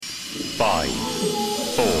5,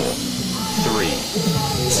 4, 3,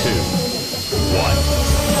 2,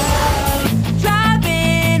 1.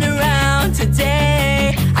 Driving around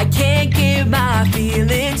today, I can't get my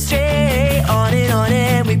feelings straight. On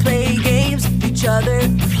and we play games with each other.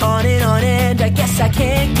 On and I guess I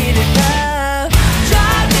can't get enough.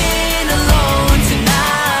 Driving alone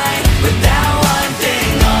tonight, without one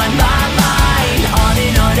thing on my mind. On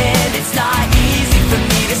and it's not easy for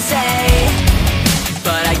me to say,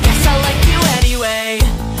 but I guess I like you anyway.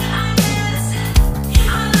 I guess I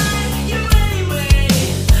like you anyway.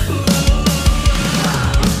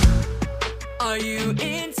 Are you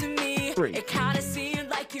into me? 3, It kinda seemed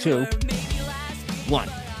like you 2, were maybe last week. 1.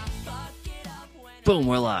 Boom,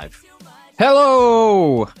 we're live.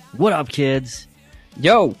 Hello! What up, kids?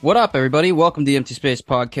 Yo, what up, everybody? Welcome to the Empty Space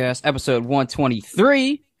Podcast, episode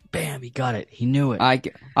 123. Bam, he got it. He knew it.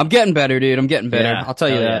 I'm getting better, dude. I'm getting better. Yeah, I'll tell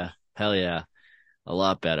you hell that. Yeah. Hell yeah. A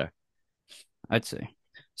lot better. I'd say.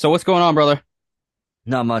 So what's going on, brother?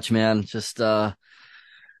 Not much, man. Just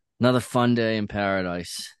another fun day in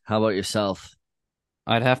paradise. How about yourself?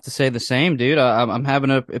 I'd have to say the same, dude. I'm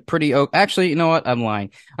having a pretty... Actually, you know what? I'm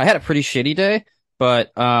lying. I had a pretty shitty day,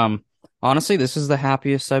 but honestly, this is the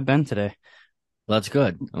happiest I've been today. That's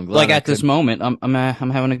good. I'm glad. Like at this moment, I'm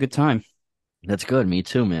having a good time. That's good. Me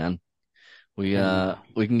too, man. We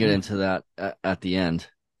can get into that at the end.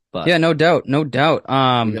 But Yeah, no doubt, no doubt.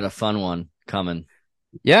 we got a fun one coming.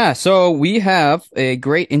 Yeah, so we have a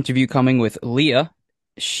great interview coming with Leah.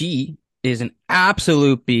 She is an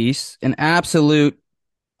absolute beast, an absolute,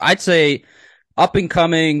 I'd say, up and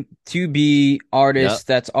coming to be artist Yep.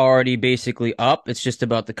 that's already basically up. It's just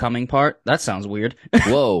about the coming part. That sounds weird.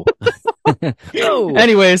 Whoa. Whoa.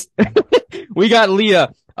 Anyways, we got Leah,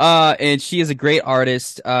 and she is a great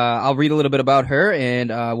artist. I'll read a little bit about her, and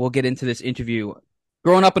we'll get into this interview.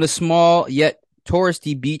 Growing up in a small yet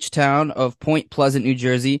touristy beach town of Point Pleasant, New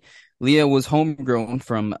Jersey, Leah was homegrown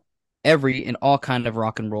from every and all kind of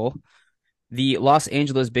rock and roll. The Los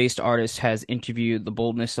Angeles-based artist has interviewed the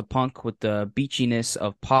boldness of punk with the beachiness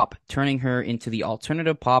of pop, turning her into the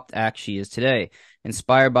alternative pop act she is today.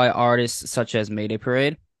 Inspired by artists such as Mayday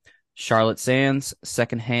Parade, Charlotte Sands,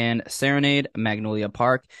 Secondhand Serenade, Magnolia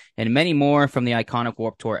Park, and many more from the iconic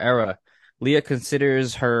Warped Tour era. Leah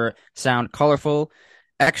considers her sound colorful,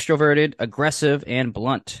 extroverted, aggressive, and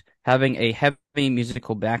blunt. Having a heavy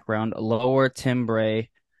musical background, lower timbre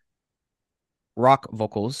rock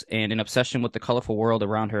vocals, and an obsession with the colorful world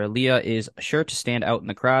around her, Leah is sure to stand out in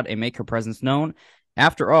the crowd and make her presence known.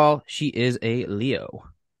 After all, she is a Leo.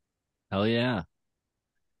 Hell yeah.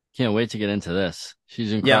 Can't wait to get into this.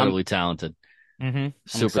 She's incredibly talented. Mm-hmm. I'm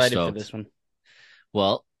Super excited stoked. for this one.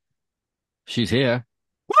 Well, she's here.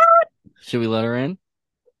 Should we let her in?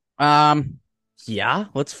 Yeah,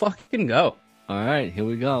 let's fucking go. All right, here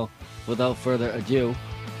we go. Without further ado,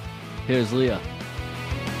 here's Leah.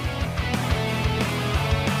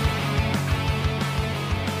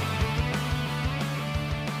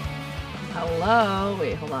 Hello.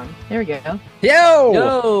 Wait, hold on. There we go. Yo!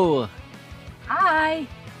 Yo, Hi.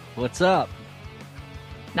 what's up?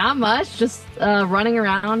 Not much. Just running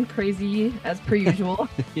around crazy as per usual.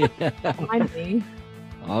 Yeah, Mind me.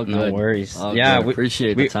 all No good. worries. All Yeah, good.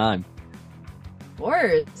 Appreciate the time. Of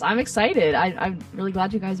course. I'm excited. I'm really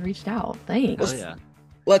glad you guys reached out. Thanks. Oh yeah.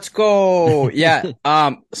 Let's go. Yeah.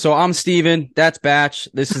 So I'm Steven. That's Batch.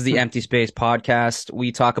 This is the Empty Space Podcast.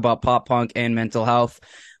 We talk about pop punk and mental health.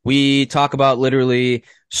 We talk about literally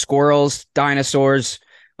squirrels, dinosaurs,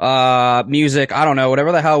 music. I don't know,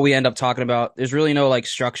 whatever the hell we end up talking about. There's really no like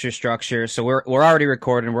structure. So we're already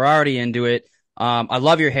recording. We're already into it. I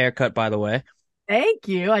love your haircut, by the way. Thank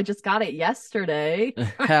you. I just got it yesterday.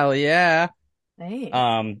 Hell yeah. Thanks.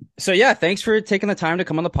 So yeah, thanks for taking the time to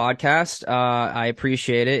come on the podcast. I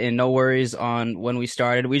appreciate it, and no worries on when we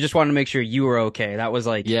started. We just wanted to make sure you were okay. That was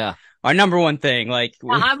like Yeah. our number one thing. Like,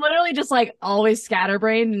 I'm literally just like always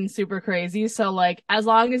scatterbrained and super crazy. So like, as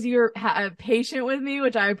long as you're patient with me,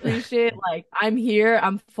 which I appreciate, like I'm here,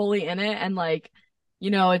 I'm fully in it, and like,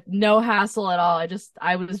 no hassle at all.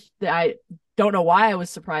 I don't know why I was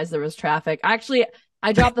surprised there was traffic. Actually,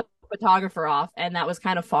 I dropped the photographer off, and that was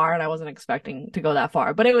kind of far, and I wasn't expecting to go that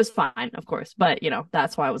far, but it was fine, of course. But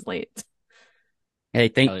that's why I was late. hey,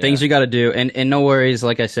 Hell yeah. things you got to do, and no worries.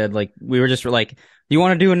 Like I said, like we were just like, you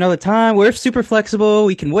want to do another time? We're super flexible.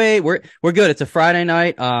 We can wait. We're good. It's a Friday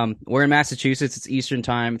night. We're in Massachusetts. It's Eastern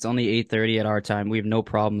time. It's only 8:30 at our time. We have no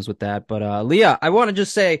problems with that. But Leah, I want to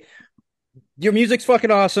just say, your music's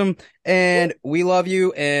fucking awesome, and we love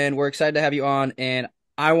you, and we're excited to have you on. And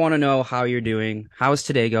I want to know how you're doing. How's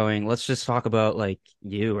today going? Let's just talk about like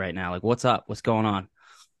you right now. Like, what's up? What's going on?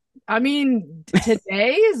 I mean,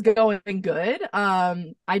 today is going good.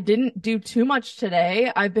 I didn't do too much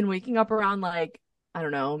today. I've been waking up around like, I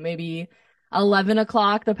don't know, maybe 11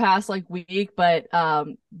 o'clock the past like week, but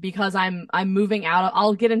because I'm moving out,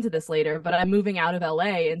 I'll get into this later, but I'm moving out of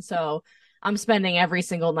LA, and so I'm spending every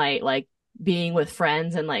single night like being with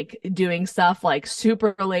friends and like doing stuff like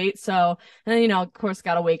super late. So, and then, of course,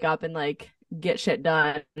 gotta wake up and like get shit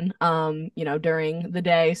done, during the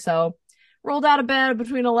day. So rolled out of bed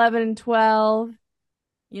between 11 and 12,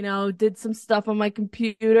 did some stuff on my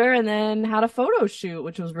computer and then had a photo shoot,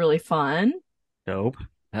 which was really fun. Dope.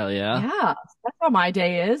 Hell yeah. Yeah, that's how my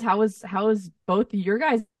day is. How is both of your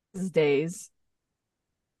guys' days?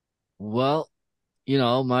 Well,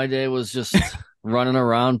 my day was just running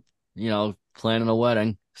around, planning a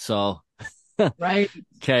wedding. So Right.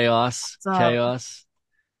 chaos, So, chaos.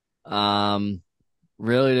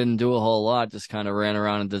 Really didn't do a whole lot. Just kind of ran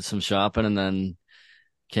around and did some shopping and then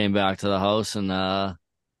came back to the house and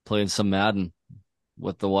played some Madden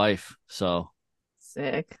with the wife. So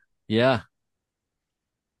sick. yeah.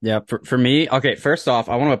 Yeah, for me, okay, first off,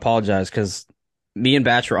 I want to apologize because me and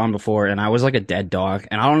Batch were on before and I was like a dead dog.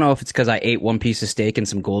 And I don't know if it's because I ate one piece of steak and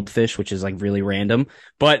some goldfish, which is like really random,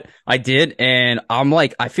 but I did. And I'm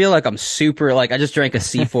like, I feel like I'm super, like, I just drank a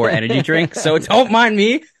C4 energy drink. So don't mind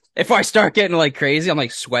me if I start getting like crazy. I'm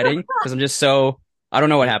like sweating because I'm just so, I don't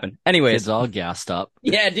know what happened. Anyways, Kids all gassed up.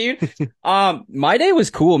 yeah, dude. My day was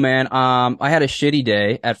cool, man. I had a shitty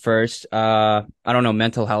day at first. I don't know,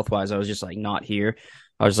 mental health wise, I was just like not here.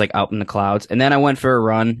 I was like out in the clouds. And then I went for a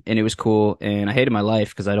run and it was cool. And I hated my life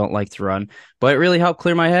because I don't like to run, but it really helped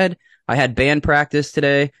clear my head. I had band practice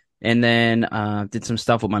today and then did some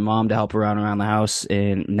stuff with my mom to help around the house.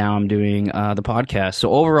 And now I'm doing the podcast.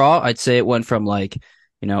 So overall, I'd say it went from like,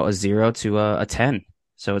 a 0 to a 10.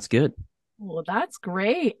 So it's good. Well, that's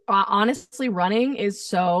great. Honestly, running is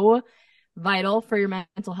so vital for your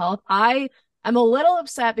mental health. I'm a little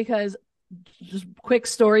upset because just quick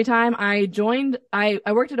story time. I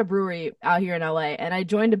worked at a brewery out here in LA and I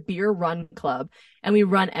joined a beer run club and we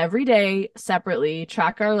run every day separately,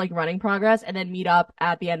 track our like running progress and then meet up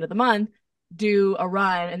at the end of the month, do a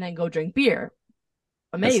run and then go drink beer.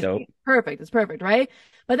 Amazing. Perfect. It's perfect, right?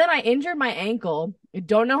 But then I injured my ankle. I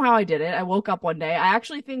don't know how I did it. I woke up one day. I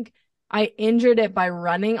actually think I injured it by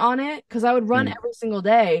running on it because I would run every single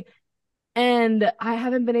day. And I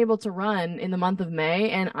haven't been able to run in the month of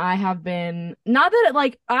May. And I have been, not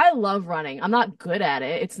that I love running. I'm not good at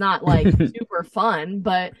it. It's not like super fun,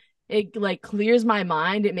 but it like clears my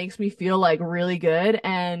mind. It makes me feel like really good.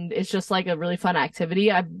 And it's just like a really fun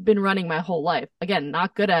activity. I've been running my whole life. Again,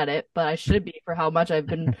 not good at it, but I should be for how much I've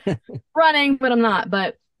been running, but I'm not.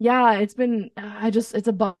 But yeah, it's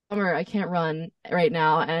a bummer. I can't run right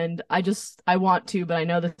now. And I want to, but I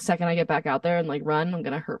know the second I get back out there and like run, I'm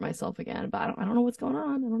going to hurt myself again. But I don't know what's going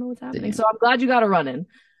on. I don't know what's happening. Damn. So I'm glad you got a run in.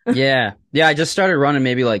 Yeah. Yeah. I just started running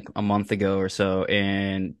maybe like a month ago or so.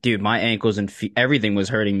 And dude, my ankles and feet, everything was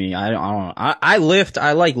hurting me. I don't know. I lift.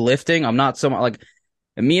 I like lifting. I'm not so much like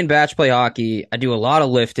me and Batch play hockey. I do a lot of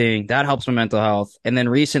lifting. That helps my mental health. And then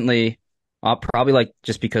recently, I'll probably like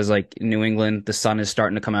just because like in New England, the sun is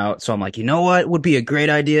starting to come out. So I'm like, you know what would be a great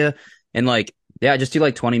idea? And like, yeah, just do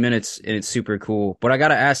like 20 minutes and it's super cool. But I got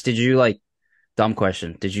to ask, did you like, dumb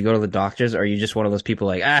question, did you go to the doctors or are you just one of those people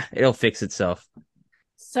like, it'll fix itself?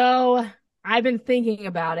 So I've been thinking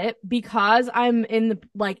about it because I'm in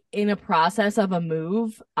a process of a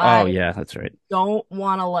move. Oh yeah, that's right. Don't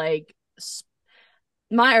want to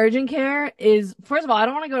my urgent care is, first of all, I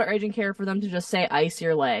don't want to go to urgent care for them to just say ice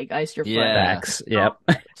your leg, ice your foot. Facts. Yep.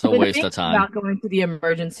 It's a waste of time. About going to the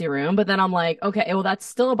emergency room, but then I'm like, okay, well, that's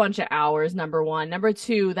still a bunch of hours, number one. Number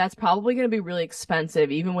two, that's probably going to be really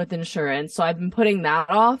expensive, even with insurance. So I've been putting that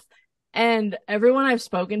off. And everyone I've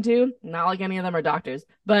spoken to, not like any of them are doctors,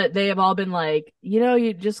 but they have all been like,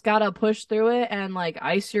 you just gotta push through it and like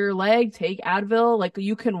ice your leg, take Advil, like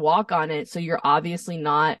you can walk on it. So you're obviously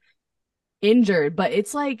not injured, but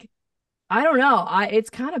it's like, I don't know. It's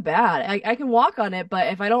kind of bad. I can walk on it, but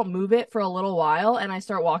if I don't move it for a little while and I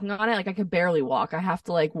start walking on it, like I could barely walk. I have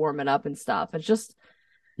to like warm it up and stuff. It's just,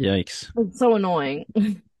 yikes. It's so annoying.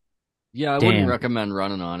 Yeah, I wouldn't recommend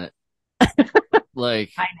running on it.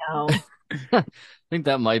 Like, I know. I think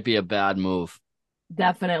that might be a bad move.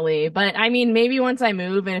 Definitely. But I mean, maybe once I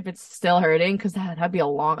move and if it's still hurting, because that'd be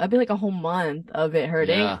like a whole month of it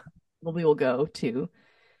hurting. Yeah. We will go to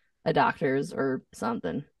a doctor's or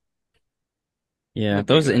something. Yeah,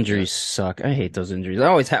 those injuries suck. I hate those injuries. I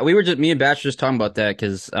always me and Batch were just talking about that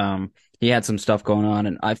because he had some stuff going on,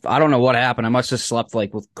 and I don't know what happened. I must have slept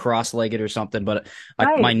like with cross-legged or something, but my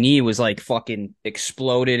Right. knee was like fucking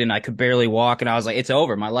exploded, and I could barely walk, and I was like, it's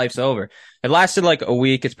over, my life's over. It lasted like a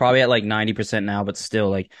week. It's probably at like 90% now, but still,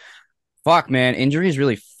 like, fuck, man, injuries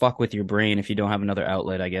really fuck with your brain if you don't have another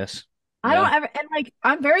outlet, I guess. I Yeah. don't ever, and like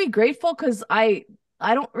I'm very grateful because I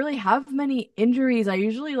don't really have many injuries. I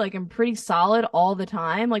usually like am pretty solid all the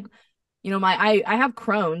time. Like, I have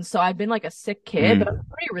Crohn's, so I've been like a sick kid, but I'm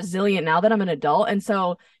pretty resilient now that I'm an adult. And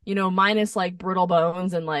so, minus like brittle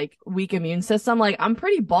bones and like weak immune system, like I'm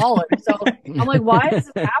pretty baller. So I'm like, why is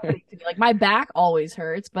this happening to me? Like my back always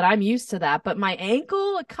hurts, but I'm used to that. But my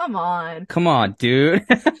ankle, come on. Come on, dude.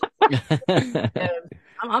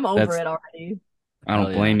 I'm over That's it already. I don't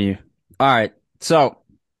Hell blame yeah. you. All right. So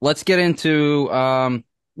let's get into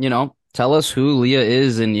tell us who Leah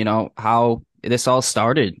is and how this all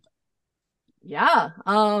started. Yeah.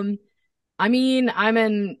 I mean, I'm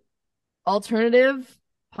an alternative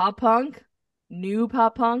pop punk, new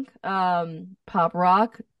pop punk, pop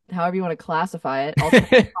rock, however you want to classify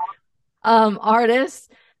it.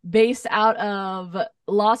 Artist based out of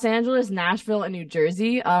Los Angeles, Nashville, and New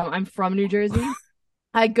Jersey. I'm from New Jersey.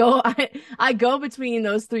 I go between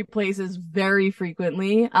those three places very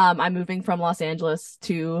frequently. I'm moving from Los Angeles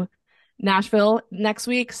to Nashville next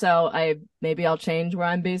week, so maybe I'll change where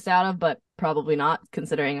I'm based out of, but probably not,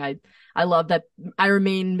 considering I love that I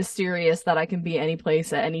remain mysterious, that I can be any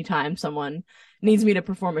place at any time someone needs me to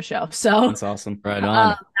perform a show. So That's awesome. Right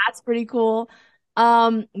on. that's pretty cool.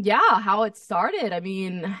 Yeah, how it started. I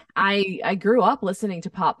mean, I grew up listening to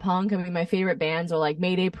pop punk. I mean, my favorite bands are like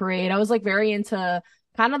Mayday Parade. I was like very into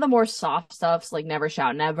kind of the more soft stuffs like Never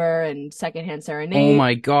Shout Never and Secondhand Serenade. Oh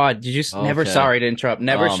my God. Did you never, Okay. sorry to interrupt.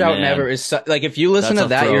 Never Oh, Shout man. Never is like, if you listen That's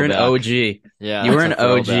to a that, you're an throwback. OG. Yeah, You were that's an a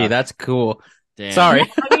OG. throwback. That's cool. Damn. Sorry.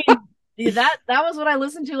 I mean, that was what I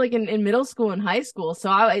listened to like in middle school and high school. So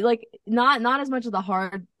I like not as much of the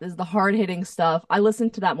hard hitting stuff. I listen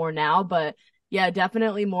to that more now, but yeah,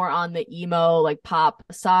 definitely more on the emo like pop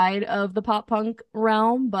side of the pop punk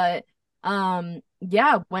realm. But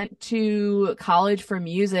yeah, went to college for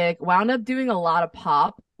music, wound up doing a lot of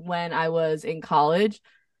pop when I was in college.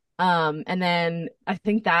 And then I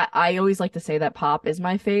think that I always like to say that pop is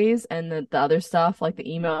my phase, and the other stuff, like the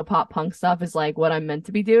emo pop punk stuff, is like what I'm meant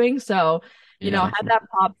to be doing. So, Yeah. had that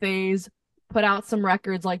pop phase, put out some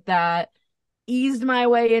records like that, eased my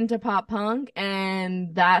way into pop punk,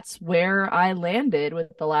 and that's where I landed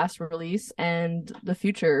with the last release and the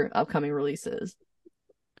future upcoming releases.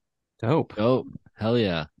 Dope. Oh, hell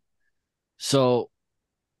yeah. So,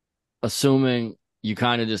 assuming you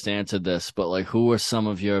kind of just answered this, but like, who were some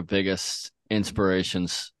of your biggest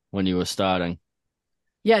inspirations when you were starting?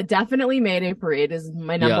 Yeah, definitely Mayday Parade is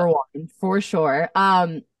my number one for sure.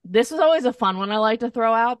 This was always a fun one I like to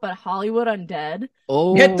throw out, but Hollywood Undead.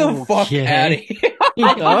 Oh, Get the fuck out of here.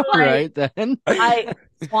 All right then.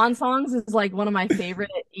 Swan Songs is like one of my favorite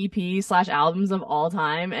EP/albums of all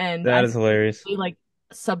time, and That is hilarious. really, like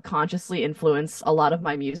subconsciously influence a lot of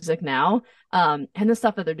my music now. And the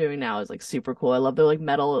stuff that they're doing now is like super cool. I love their like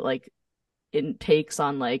metal like intakes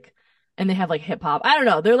on like, and they have like hip hop. I don't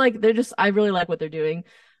know. They're just I really like what they're doing.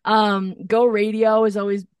 Go Radio is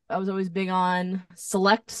always I was always big on.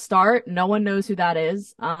 Select Start. No one knows who that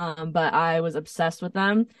is. But I was obsessed with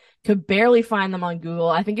them. Could barely find them on Google.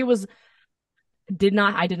 I think it was I did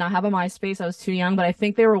not have a MySpace. I was too young, but I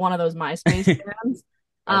think they were one of those MySpace bands.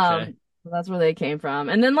 Okay. So that's where they came from.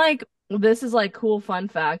 And then like this is like cool fun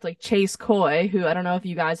fact, like Chase Coy, who I don't know if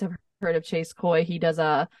you guys have heard of Chase Coy. He does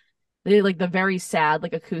they did like the very sad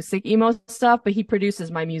like acoustic emo stuff, but he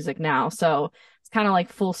produces my music now. So it's kind of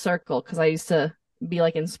like full circle because I used to be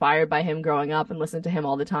like inspired by him growing up and listen to him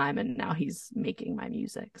all the time, and now he's making my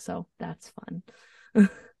music. So that's fun.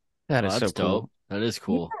 That Oh, is so that's cool. dope. That is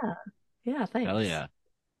cool. Yeah, thanks. Hell yeah.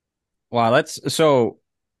 Wow, that's so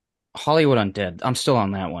Hollywood Undead. I'm still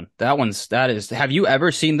on that one. That is. Have you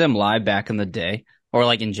ever seen them live back in the day, or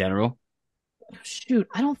like in general? Shoot,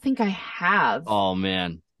 I don't think I have. Oh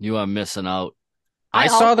man, you are missing out. I I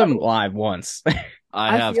saw also- them live once.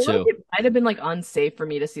 I have feel too. like it might have been like unsafe for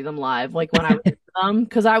me to see them live, like when I was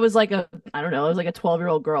because I was like I don't know, I was like a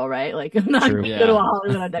 12-year-old girl, right? Like I'm not True. gonna go to Yeah. a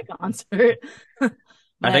Hollywood Undead concert.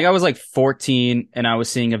 I think I was like 14 and I was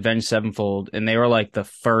seeing Avenged Sevenfold and they were like the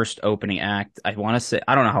first opening act. I want to say,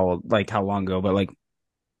 I don't know how long ago, but like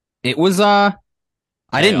it was, I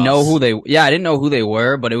didn't know Chaos. I didn't know who they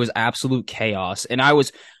were, but it was absolute chaos. And I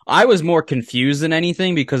was more confused than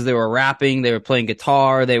anything because they were rapping, they were playing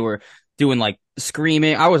guitar, they were doing like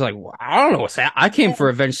screaming. I was like, I don't know what's that. I came for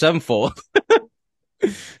Avenged Sevenfold. Yeah.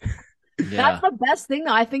 That's the best thing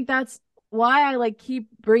though. I think that's why I like keep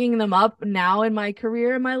bringing them up now in my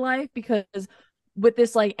career in my life, because with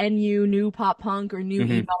this like new pop punk or new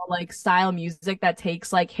Mhm. emo like style music that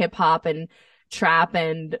takes like hip hop and trap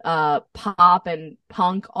and pop and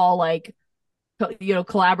punk all like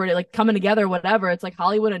collaborated, like coming together, whatever. It's like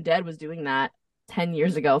Hollywood Undead was doing that 10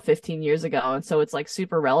 years ago, 15 years ago. And so it's like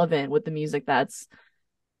super relevant with the music that's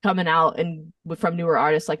coming out and from newer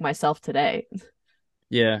artists like myself today.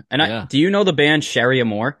 Yeah. And Yeah. do you know the band Sherry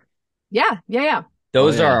Amore? Yeah, yeah, yeah.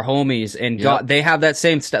 Those Oh, are yeah. our homies, and Yep. they have that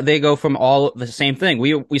same stuff. They go from all the same thing.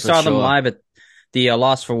 We For saw them sure. live at the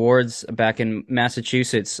Lost for Words back in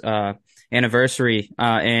Massachusetts anniversary,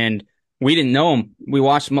 and we didn't know them. We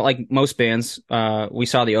watched like most bands. We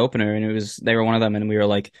saw the opener, and they were one of them, and we were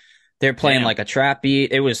like, they're playing Damn. like a trap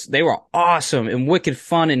beat. They were awesome and wicked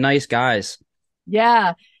fun and nice guys.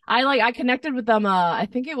 Yeah. I connected with them I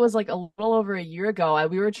think it was like a little over a year ago.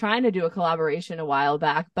 We were trying to do a collaboration a while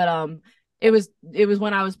back, but it was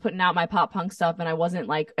when I was putting out my pop punk stuff and I wasn't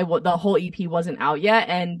like the whole EP wasn't out yet,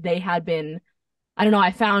 and they had been, I don't know,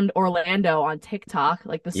 I found Orlando on TikTok,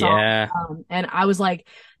 like the song, Yeah. and I was like,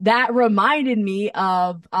 that reminded me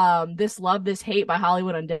of This Love, This Hate by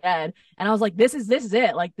Hollywood Undead. And I was like, this is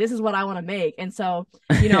it. Like, this is what I want to make. And so,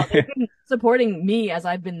 they've been supporting me as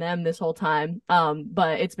I've been them this whole time.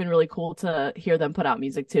 But it's been really cool to hear them put out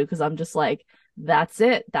music too, because I'm just like, that's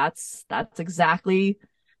it. That's exactly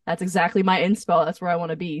my inspo. That's where I want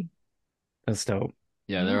to be. That's dope.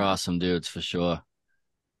 Yeah, they're awesome dudes for sure.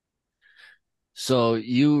 So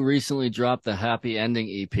you recently dropped the Happy Ending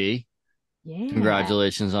EP. Yeah.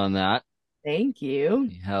 Congratulations on that. Thank you.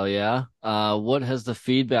 Hell yeah. What has the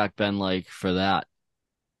feedback been like for that?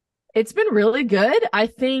 It's been really good. I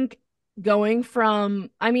think I went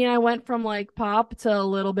from like pop to a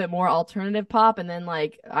little bit more alternative pop, and then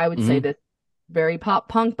like I would say this very pop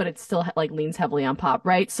punk, but it still like leans heavily on pop,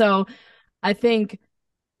 right? So I think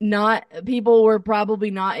people were probably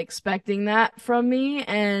not expecting that from me,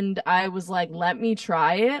 and I was like, let me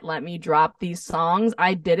try it. Let me drop these songs.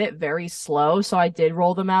 I did it very slow, so I did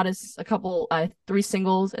roll them out as a couple 3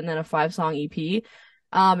 singles and then a 5-song EP.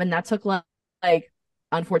 And that took like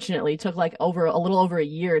unfortunately took like a little over a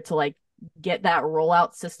year to like get that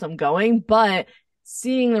rollout system going, but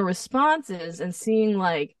seeing the responses and seeing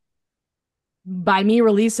like by me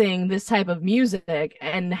releasing this type of music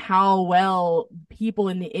and how well people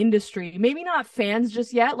in the industry, maybe not fans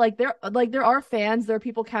just yet, like there are fans, there are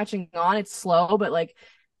people catching on. It's slow, but like,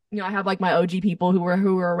 I have like my OG people who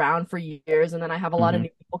were around for years, and then I have a lot of new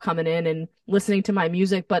people coming in and listening to my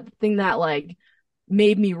music. But the thing that like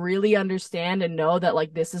made me really understand and know that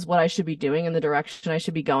like this is what I should be doing and the direction I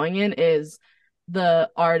should be going in is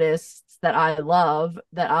the artists that I love,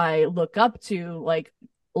 that I look up to, like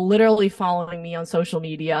literally following me on social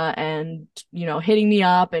media and hitting me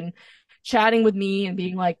up and chatting with me and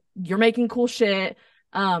being like, you're making cool shit.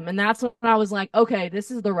 And that's when I was like, okay, this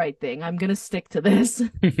is the right thing. I'm gonna stick to this.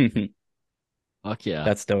 Fuck yeah.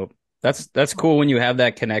 That's dope. That's cool when you have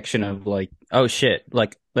that connection of like, oh shit,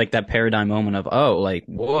 like that paradigm moment of, oh, like,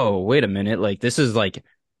 whoa, wait a minute, like this is like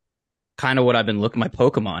kind of what I've been my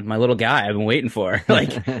Pokemon, my little guy I've been waiting for.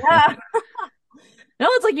 Like, Yeah. No,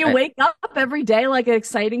 it's like you wake up every day, like an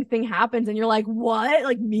exciting thing happens, and you're like, what?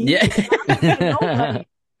 Like me? yeah. Nobody.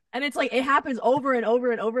 And it's like it happens over and over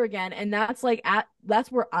and over again, and that's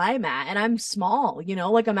where I'm at, and I'm small,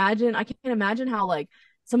 like I can't imagine how like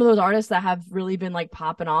some of those artists that have really been like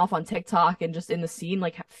popping off on TikTok and just in the scene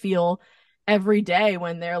like feel every day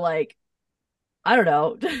when they're like, I don't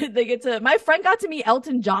know, my friend got to meet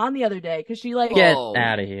Elton John the other day because she like Get Whoa.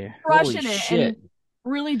 out of here. crushing Holy it shit. and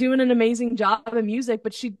really doing an amazing job in music,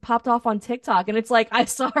 but she popped off on TikTok, and it's like I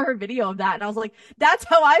saw her video of that and I was like, that's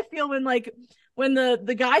how I feel when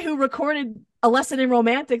the guy who recorded A Lesson in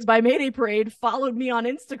Romantics by Mayday Parade followed me on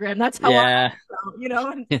Instagram. That's how Yeah. I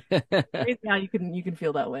felt, yeah, you can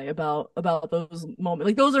feel that way about those moments.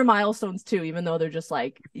 Like those are milestones too, even though they're just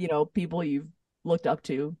like, people you've looked up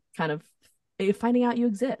to kind of finding out you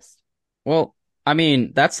exist. Well, I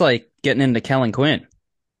mean, that's like getting into Kellen Quinn.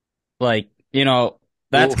 Like,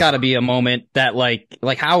 that's Oof. got to be a moment that like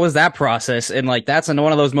how was that process? And like that's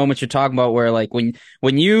one of those moments you're talking about where like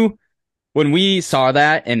when we saw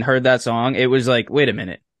that and heard that song, it was like, wait a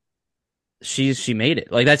minute, she made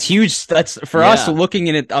it. Like that's huge. That's for us looking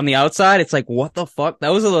at it on the outside. It's like, what the fuck?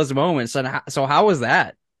 Those are those moments. And so how was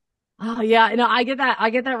that? Oh yeah, I get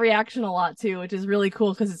that reaction a lot too, which is really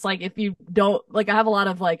cool because it's like if you don't like, I have a lot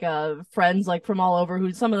of like friends like from all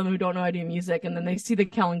over some of them who don't know I do music, and then they see the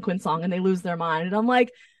Kellen Quinn song and they lose their mind, and I'm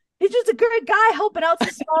like, he's just a great guy helping out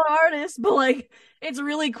some small artists. But like, it's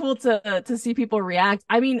really cool to see people react.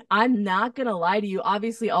 I mean, I'm not gonna lie to you.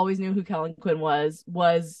 Obviously, always knew who Kellen Quinn was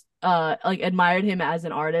like admired him as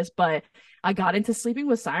an artist, but I got into Sleeping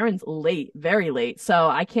with Sirens late, very late. So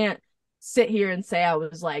I can't sit here and say I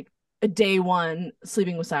was like a day one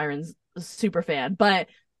Sleeping with Sirens super fan. But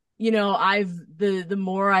I've the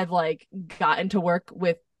more I've like gotten to work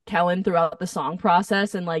with Kellen throughout the song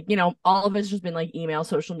process, and like all of it's just been like email,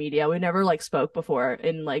 social media. We never like spoke before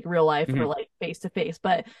in like real life or like face to face,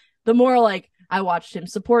 but the more like I watched him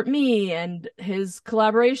support me and his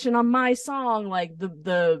collaboration on my song, like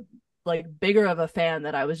the like bigger of a fan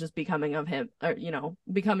that I was just becoming of him, or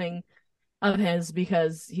becoming of his,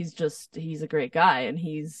 because he's a great guy and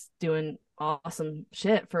he's doing awesome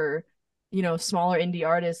shit for smaller indie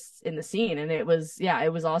artists in the scene. And it was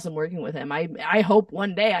awesome working with him. I hope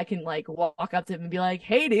one day I can like walk up to him and be like,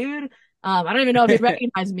 hey dude, I don't even know if he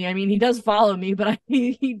recognizes me. I mean, he does follow me, but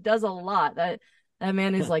he does a lot. That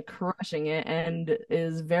man is like crushing it and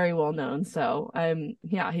is very well known. So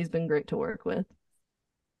he's been great to work with.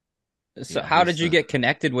 So how did you get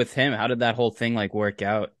connected with him? How did that whole thing like work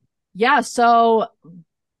out? Yeah, so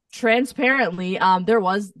transparently, there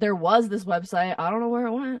was this website. I don't know where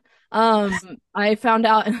it went. I found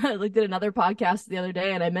out and I like did another podcast the other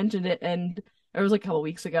day and I mentioned it, and it was like a couple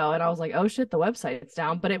weeks ago, and I was like, oh shit, the website's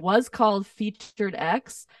down. But it was called Featured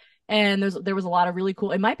X, and there was a lot of really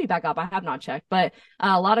cool, it might be back up, I have not checked, but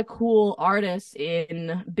a lot of cool artists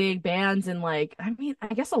in big bands, and like, I mean,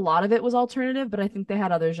 I guess a lot of it was alternative, but I think they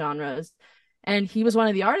had other genres. And he was one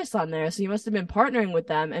of the artists on there, so you must have been partnering with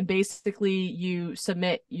them. And basically, you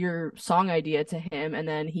submit your song idea to him, and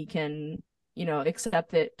then he can,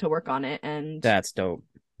 accept it to work on it. And that's dope.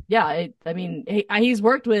 Yeah, I mean, he's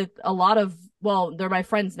worked with a lot of. Well, they're my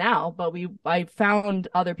friends now, but I found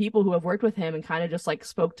other people who have worked with him and kind of just like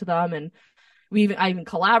spoke to them, and I even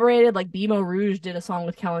collaborated. Like Bimo Rouge did a song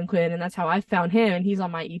with Kellen Quinn, and that's how I found him, and he's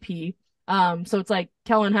on my EP. So it's like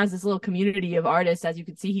Kellen has this little community of artists. As you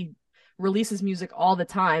can see, he releases music all the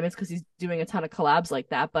time. It's because he's doing a ton of collabs like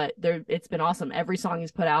that, but it's been awesome. Every song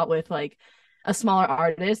he's put out with like a smaller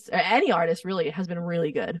artist, or any artist really, has been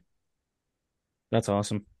really good. That's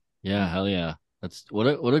awesome. Yeah, hell yeah. That's what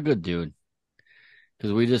a good dude.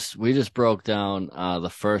 Because we just broke down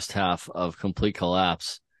the first half of Complete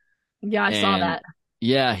Collapse. Yeah, I saw that.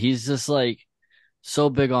 Yeah, he's just like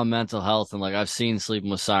so big on mental health, and like I've seen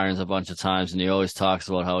Sleeping with Sirens a bunch of times, and he always talks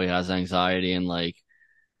about how he has anxiety and like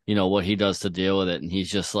what he does to deal with it. And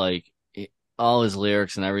he's just like, all his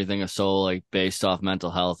lyrics and everything are so like based off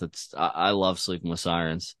mental health. I love Sleeping with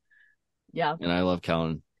Sirens. Yeah. And I love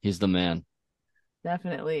Kellen. He's the man.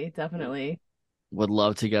 Definitely. Would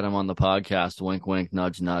love to get him on the podcast. Wink, wink,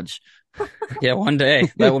 nudge, nudge. Yeah, one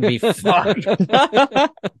day. That would be fun.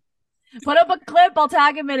 Put up a clip. I'll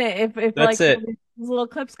tag him in it. If That's like it. these little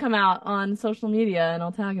clips come out on social media, and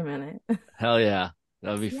I'll tag him in it. Hell yeah.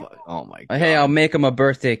 That'd be fun. Oh my God. Hey, I'll make him a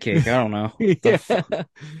birthday cake. I don't know. Yeah.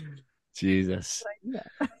 Jesus.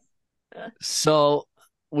 So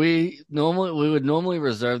we would normally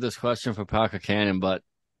reserve this question for Parker Cannon, but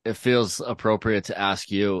it feels appropriate to ask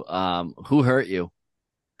you, who hurt you?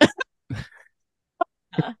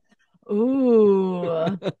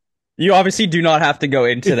 Ooh. You obviously do not have to go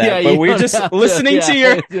into that, Yeah, but we're just listening to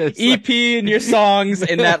your It's EP and your songs,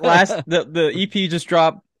 and that the EP just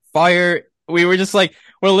dropped fire. We were just like,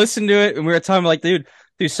 we're listening to it, and we were talking like, dude,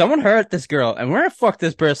 someone hurt this girl, and we're gonna fuck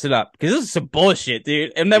this person up because this is some bullshit,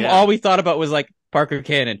 dude. And then all we thought about was like, Parker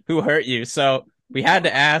Cannon, who hurt you? So we had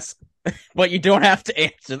to ask, but you don't have to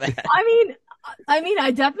answer that. I mean,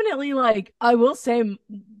 I definitely like. I will say,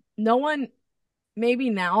 no one. Maybe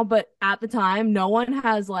now, but at the time, no one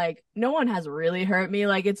has really hurt me.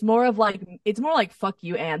 Like it's more like fuck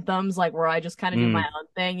you anthems, like where I just kind of do my own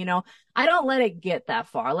thing, I don't let it get that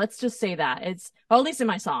far. Let's just say that or at least in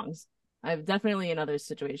my songs. I've definitely in other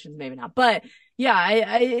situations, maybe not. But yeah,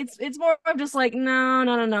 it's more of just like, no,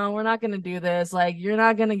 we're not gonna do this. Like you're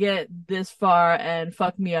not gonna get this far and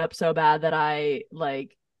fuck me up so bad that I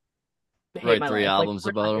like hate write my 3 life. albums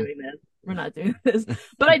like, about him. We're not doing this.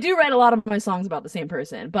 But I do write a lot of my songs about the same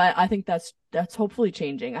person. But I think that's hopefully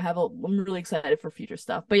changing. I'm really excited for future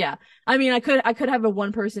stuff. But yeah, I mean, I could have a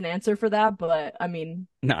one person answer for that, but I mean,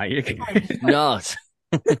 no, you're no.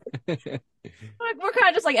 We're kind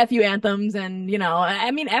of just like FU anthems, and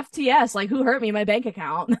I mean FTS, like who hurt me, my bank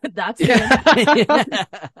account. That's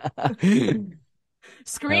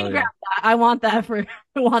screen grab that. I want that for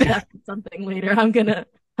something later. I'm gonna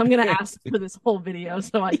ask for this whole video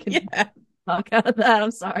so I can talk out of that.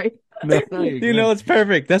 I'm sorry. No, it's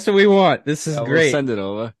perfect. That's what we want. This is great. We'll send it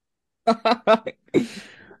over.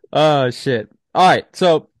 Oh shit. All right.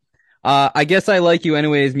 So, I guess I Like You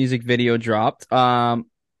Anyways music video dropped.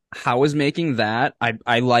 How was making that?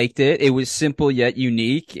 I liked it. It was simple yet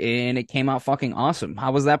unique, and it came out fucking awesome.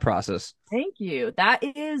 How was that process? Thank you. That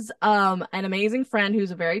is an amazing friend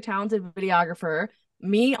who's a very talented videographer.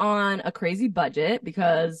 Me on a crazy budget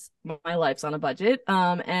because my life's on a budget.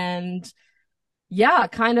 And yeah,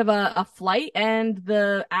 kind of a flight and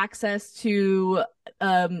the access to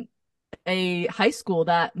a high school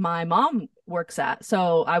that my mom works at.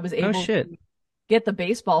 So I was Oh able shit. to get the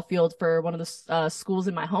baseball field for one of the schools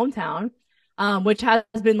in my hometown, which has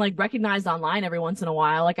been like recognized online every once in a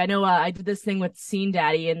while. Like I know I did this thing with Scene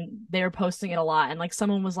Daddy and they were posting it a lot. And like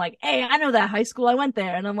someone was like, "Hey, I know that high school. I went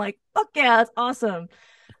there." And I'm like, "Fuck yeah, that's awesome."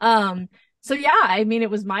 So yeah, I mean, it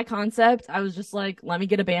was my concept. I was just like, let me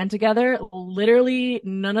get a band together. Literally,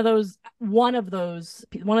 none of those, one of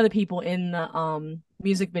the people in the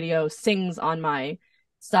music video sings on my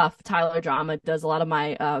stuff. Tyler Drama does a lot of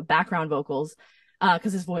my background vocals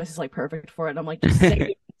because his voice is like perfect for it. And I'm like, just sing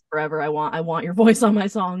it forever. I want your voice on my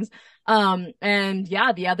songs. And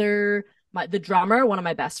yeah, the drummer, one of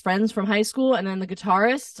my best friends from high school, and then the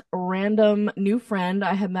guitarist, a random new friend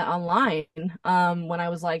I had met online. When I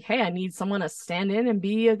was like, hey, I need someone to stand in and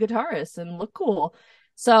be a guitarist and look cool.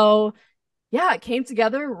 So yeah, it came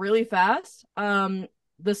together really fast.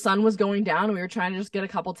 The sun was going down. We were trying to just get a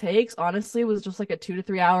couple takes. Honestly, it was just like a 2 to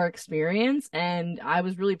 3 hour experience, and I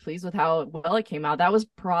was really pleased with how well it came out. That was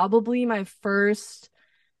probably my first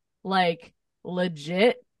like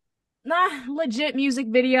legit music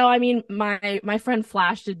video. I mean, my friend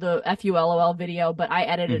Flash did the FULOL video, but I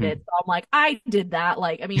edited it. So I'm like, I did that.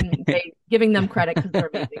 Like, I mean, giving them credit because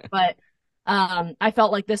they're amazing. But I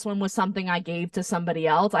felt like this one was something I gave to somebody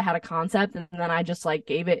else. I had a concept and then I just like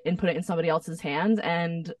gave it and put it in somebody else's hands,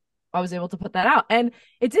 and I was able to put that out. And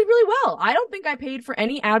it did really well. I don't think I paid for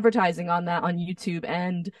any advertising on that on YouTube,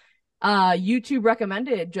 and YouTube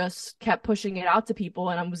recommended, just kept pushing it out to people,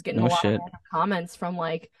 and I was getting a lot of comments from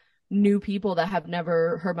like new people that have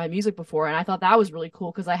never heard my music before. And I thought that was really cool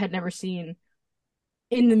because I had never seen,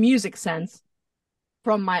 in the music sense,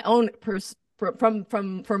 from my own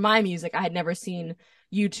for my music, I had never seen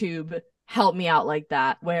YouTube help me out like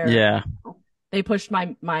that, where they pushed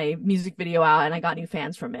my music video out and I got new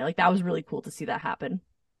fans from it. Like that was really cool to see that happen.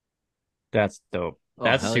 That's dope.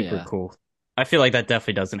 That's hell super yeah. cool. I feel like that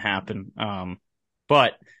definitely doesn't happen.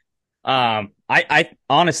 But I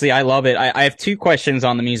honestly, I love it. I have two questions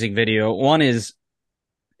on the music video. One is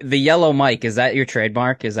the yellow mic. Is that your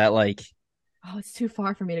trademark? Is that like? Oh, it's too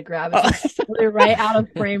far for me to grab. It's really right out of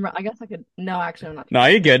frame. I guess I could. No, actually, I'm not. No,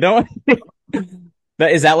 you're good. Don't.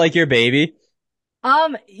 Is that like your baby?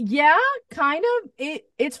 Yeah, kind of.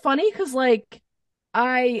 It's funny because like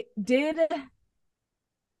I did.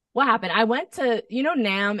 What happened? I went to,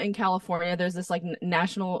 NAMM in California. There's this like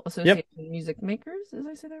National Association of Music Makers. Did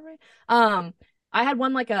I say that right? I had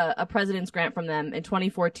won like a president's grant from them in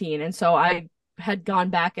 2014, and so I had gone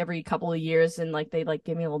back every couple of years, and like they like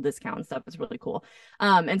give me a little discount and stuff. It's really cool.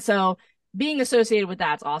 And so being associated with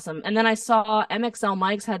that's awesome. And then I saw MXL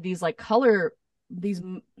mics had these like these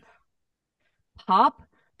pop.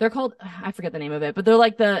 They're called, I forget the name of it, but they're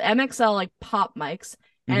like the MXL like pop mics,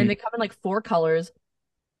 and they come in like 4 colors.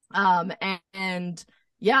 And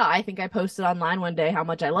yeah, I think I posted online one day how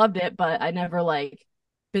much I loved it, but I never like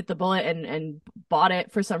bit the bullet and bought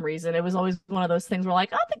it for some reason. It was always one of those things where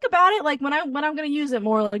like, I'll think about it. Like when I'm going to use it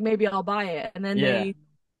more, like maybe I'll buy it. And then they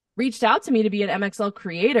reached out to me to be an MXL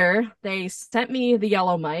creator. They sent me the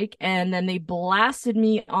yellow mic, and then they blasted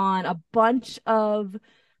me on a bunch of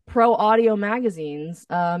pro audio magazines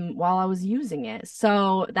while I was using it.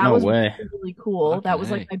 So that was really cool. Okay. That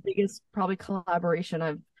was like my biggest probably collaboration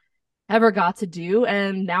I've ever got to do.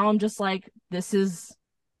 And now I'm just like, this is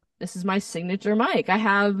my signature mic. I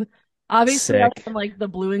have obviously I have, like the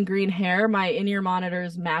blue and green hair. My in-ear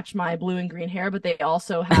monitors match my blue and green hair, but they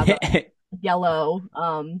also have a yellow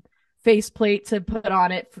faceplate to put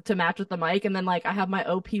on it to match with the mic. And then like I have my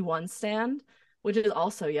OP1 stand, which is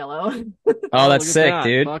also yellow. Oh, that's sick, that.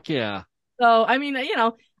 dude. Fuck yeah. So I mean,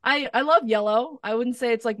 I love yellow. I wouldn't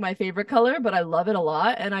say it's like my favorite color, but I love it a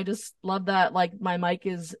lot. And I just love that like my mic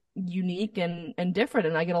is unique and different,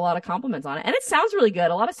 and I get a lot of compliments on it. And it sounds really good.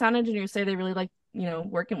 A lot of sound engineers say they really like,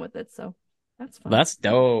 working with it. So that's fun. That's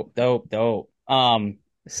dope.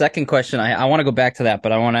 Second question. I want to go back to that,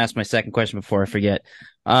 but I want to ask my second question before I forget.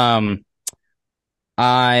 I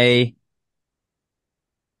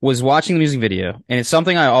was watching the music video, and it's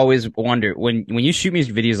something I always wonder when you shoot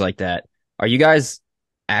music videos like that, are you guys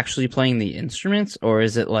actually playing the instruments, or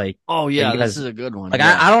is it like, oh yeah, this is a good one. Like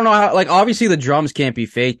yeah. I don't know how, like obviously the drums can't be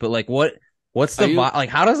faked, but like what What's the Are you- vibe? Like,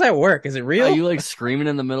 how does that work? Is it real? Are you like screaming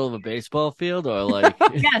in the middle of a baseball field or like?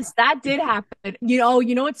 Yes, that did happen. You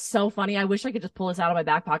know, it's so funny. I wish I could just pull this out of my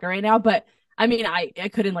back pocket right now, but I mean, I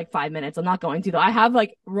could in like 5 minutes. I'm not going to though. I have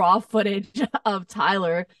like raw footage of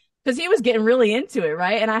Tyler because he was getting really into it,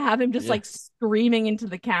 right? And I have him just Yeah. like screaming into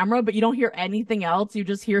the camera, but you don't hear anything else. You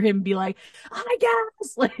just hear him be like, I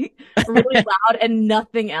guess, like really loud and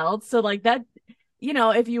nothing else. So like that, you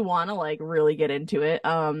know, if you want to like really get into it,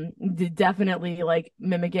 definitely like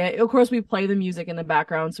mimic it. Of course, we play the music in the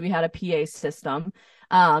background, so we had a PA system,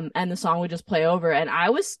 and the song would just play over. And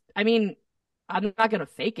I mean, I'm not gonna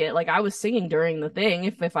fake it. Like I was singing during the thing.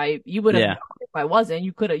 You would have Yeah. known if I wasn't,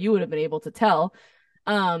 you would have been able to tell.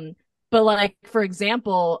 Um, but like for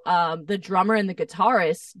example, the drummer and the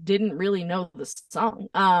guitarist didn't really know the song.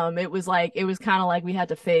 It was kind of like we had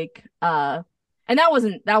to fake. And that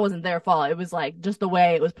wasn't their fault. It was like just the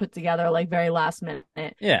way it was put together, like very last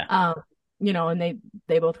minute. Yeah. You know, and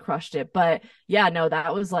they both crushed it. But yeah, no,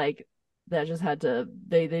 that was like that just had to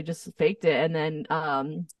they just faked it. And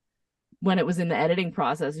then when it was in the editing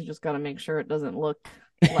process, you just gotta make sure it doesn't look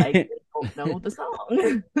like they don't know the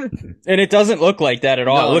song. And it doesn't look like that at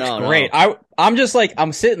all. No, It looks no, great. no. I'm just like,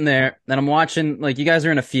 I'm sitting there and I'm watching, like, you guys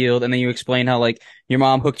are in a field and then you explain how, like, your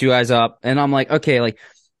mom hooked you guys up. And I'm like, okay, like,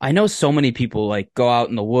 I know so many people, like, go out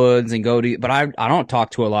in the woods and but I don't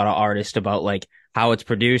talk to a lot of artists about, like, how it's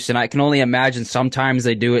produced. And I can only imagine sometimes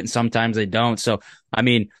they do it and sometimes they don't. So, I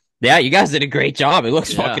mean, yeah, you guys did a great job. It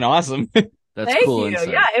looks Yeah. fucking awesome. That's Thank cool you. insight.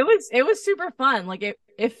 Yeah, it was super fun. Like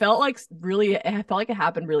it felt like it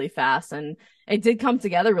happened really fast, and it did come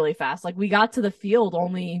together really fast. Like we got to the field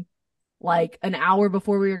only like an hour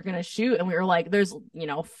before we were gonna shoot, and we were like, there's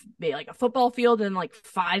like a football field and like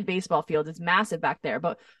 5 baseball fields. It's massive back there,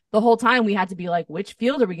 but the whole time we had to be like, which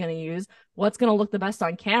field are we gonna use? What's gonna look the best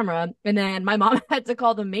on camera? And then my mom had to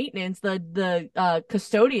call the maintenance, the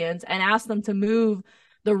custodians, and ask them to move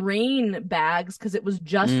the rain bags because it was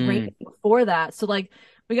just raining before that. So like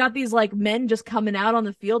we got these like men just coming out on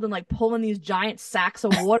the field and like pulling these giant sacks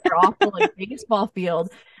of water off the like baseball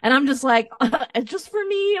field. And I'm just like, just for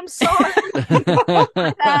me, I'm sorry. Oh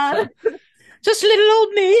my God. Just little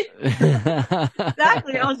old me.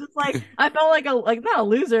 Exactly. I was just like, I felt like not a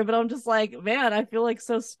loser, but I'm just like, man, I feel like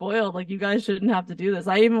so spoiled. Like you guys shouldn't have to do this.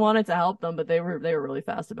 I even wanted to help them, but they were really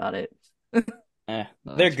fast about it. Eh,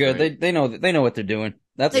 No, they're that's good. great. They know what they're doing.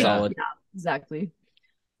 That's They- solid. Yeah, exactly.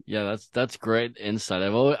 Yeah, that's great insight.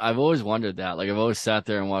 I've always wondered that. Like I've always sat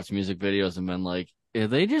there and watched music videos and been like, are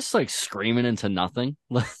they just like screaming into nothing?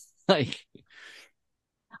 Like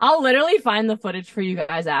I'll literally find the footage for you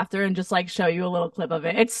guys after and just like show you a little clip of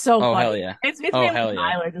it. It's so Oh, funny. hell yeah. It's Oh, mainly hell yeah.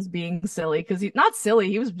 Tyler just being silly because he's not silly.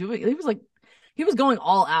 He was going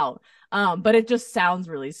all out. But it just sounds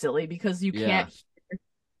really silly because you Yeah. can't hear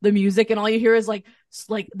the music and all you hear is like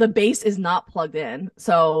the bass is not plugged in.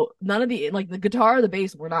 So none of the like the guitar or the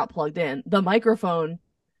bass were not plugged in. The microphone,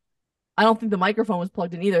 I don't think the microphone was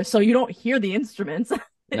plugged in either. So you don't hear the instruments.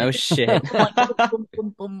 No shit. like, boom,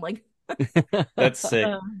 boom, boom, like That's sick.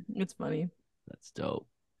 it's funny. that's dope.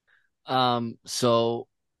 So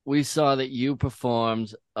we saw that you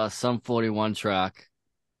performed a Sum 41 track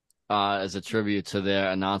as a tribute to their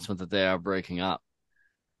announcement that they are breaking up.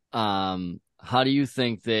 How do you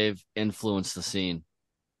think they've influenced the scene?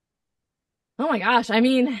 Oh my gosh. I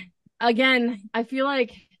mean, again, I feel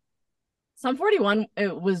like Sum 41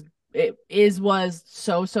 was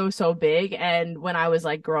so big. And when I was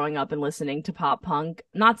like growing up and listening to pop punk,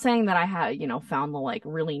 not saying that I had, found the like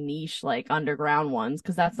really niche, like underground ones,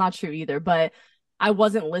 because that's not true either, but I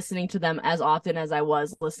wasn't listening to them as often as I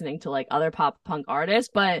was listening to like other pop punk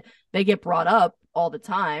artists, but they get brought up all the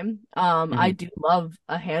time. I do love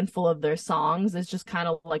a handful of their songs. It's just kind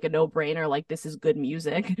of like a no-brainer. Like this is good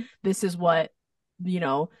music. This is what,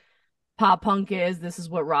 pop punk is. This is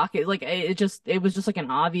what rock is. Like it was just like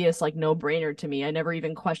an obvious like no-brainer to me. I never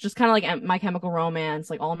even questioned. Just kind of like My Chemical Romance,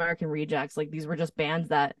 like All American Rejects. Like these were just bands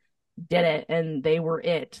that did it, and they were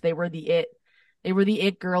it. They were the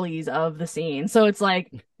it girlies of the scene. So it's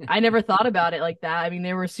like I never thought about it like that. I mean,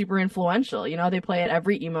 they were super influential. They play it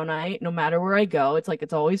every emo night, no matter where I go. It's like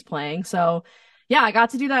it's always playing. So yeah, I got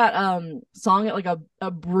to do that song at like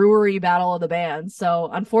a brewery battle of the bands. So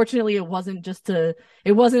unfortunately it wasn't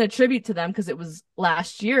a tribute to them because it was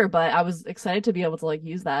last year, but I was excited to be able to like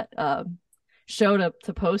use that show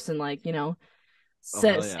to post and like,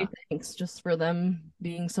 say thanks just for them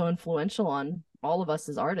being so influential on all of us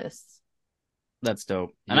as artists. That's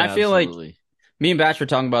dope. And Yeah, I feel absolutely. like me and Batch were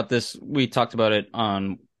talking about this. We talked about it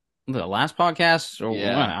on the last podcast. Or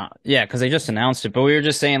Yeah. yeah, because they just announced it. But we were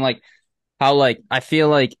just saying, like, how like I feel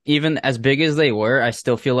like even as big as they were, I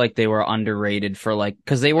still feel like they were underrated for like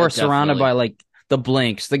because they were surrounded Definitely. by like the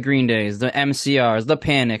Blinks, the Green Days, the MCRs, the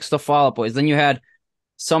Panics, the Fall Out Boys. Then you had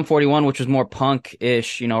Sum 41, which was more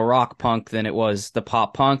punk-ish, rock punk than it was the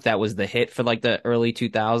pop punk. That was the hit for like the early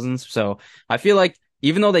 2000s. So I feel like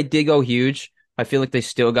even though they did go huge, I feel like they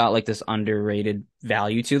still got like this underrated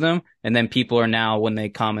value to them. And then people are now when they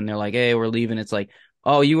come and they're like, "Hey, we're leaving." It's like,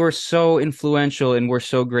 "Oh, you were so influential and we're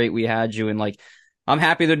so great we had you." And like I'm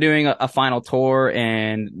happy they're doing a final tour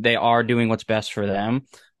and they are doing what's best for them.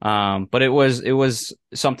 But it was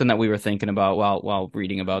something that we were thinking about while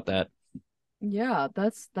reading about that. Yeah,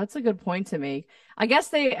 that's a good point to make. I guess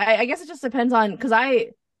it just depends on because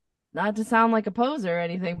not to sound like a poser or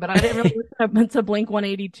anything, but I didn't really listen to Blink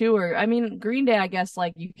 182 or I mean Green Day, I guess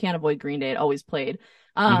like you can't avoid Green Day, it always played.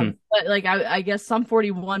 Hmm. But like I guess Sum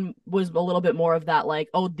 41 was a little bit more of that like,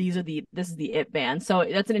 oh, this is the it band. So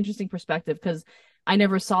that's an interesting perspective because I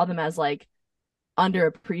never saw them as like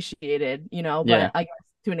underappreciated, Yeah. but I guess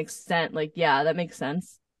to an extent, like, yeah, that makes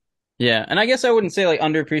sense. Yeah. And I guess I wouldn't say like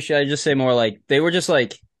underappreciated. I'd just say more like they were just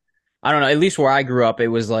like, I don't know, at least where I grew up,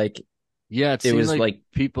 Yeah, it it seemed was like like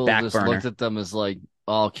people back just looked burner. at them as like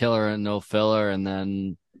all killer and no filler, and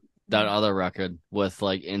then that other record with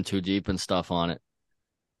like In Too Deep and stuff on it.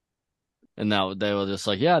 And that they were just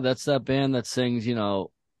like, yeah, that's that band that sings,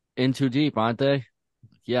 In Too Deep, aren't they?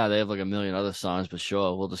 Yeah, they have like a million other songs, but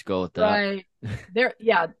sure, we'll just go with that. Right.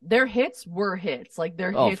 Their hits were hits. Like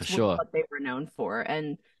their Oh, for hits were sure. what they were known for.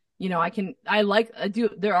 And I do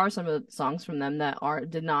there are some of the songs from them that are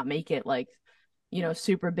did not make it like,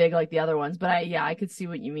 super big like the other ones. But I could see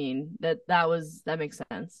what you mean. That makes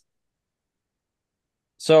sense.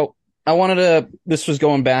 So this was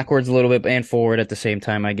going backwards a little bit and forward at the same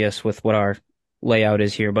time, I guess, with what our layout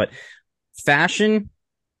is here. But fashion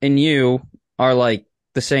and you are like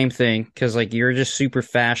the same thing because like you're just super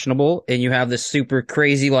fashionable and you have this super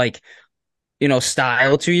crazy like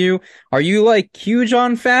style to you. Are you like huge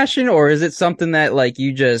on fashion or is it something that like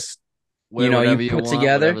you just Wear you whatever you put want,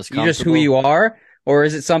 together? whatever's You just who comfortable. you are? Or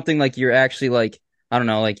is it something like you're actually like, I don't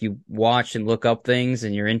know, like you watch and look up things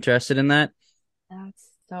and you're interested in that? That's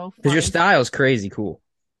so Because your funny. style is crazy cool.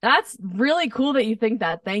 That's really cool that you think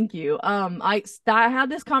that. Thank you. I had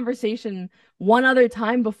this conversation one other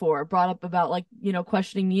time before, brought up about like,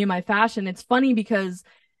 questioning me and my fashion. It's funny because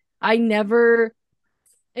I never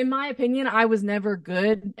in my opinion, I was never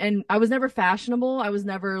good and I was never fashionable. I was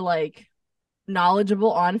never like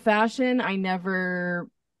knowledgeable on fashion. I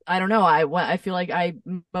don't know. I feel like I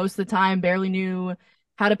most of the time barely knew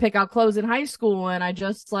how to pick out clothes in high school. And I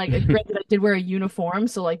just like, granted, I did wear a uniform.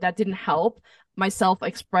 So like that didn't help my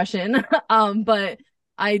self-expression. But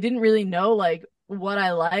I didn't really know like what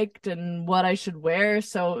I liked and what I should wear.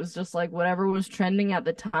 So it was just like whatever was trending at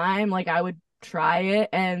the time, like I would try it.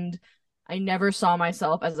 And I never saw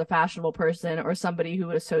myself as a fashionable person or somebody who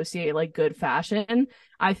would associate like good fashion.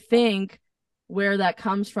 I think where that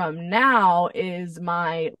comes from now is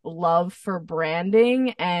my love for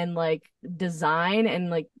branding and like design and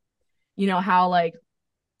like, how like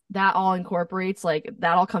that all incorporates, like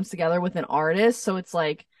that all comes together with an artist. So it's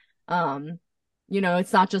like, um,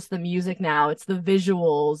 it's not just the music now, it's the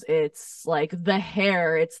visuals, it's like the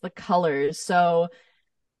hair, it's the colors. So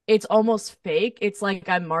it's almost fake. It's like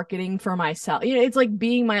I'm marketing for myself. It's like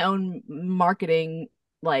being my own marketing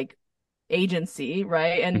like agency,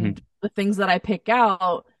 right? Hmm. And the things that I pick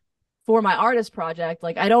out for my artist project,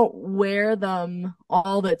 like I don't wear them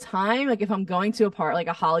all the time. Like if I'm going to a part like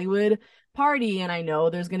a Hollywood party and I know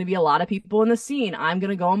there's going to be a lot of people in the scene, I'm going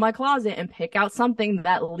to go in my closet and pick out something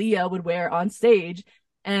that Leah would wear on stage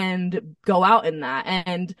and go out in that.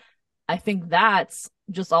 And I think that's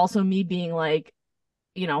just also me being like,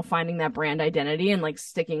 finding that brand identity and like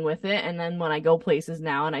sticking with it. And then when I go places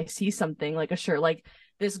now and I see something like a shirt, like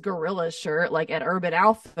this gorilla shirt, like at Urban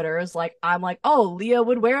Outfitters, like I'm like, oh, Leah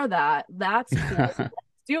would wear that. That's cool. Let's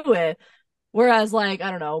do it. Whereas, like,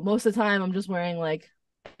 I don't know, most of the time I'm just wearing like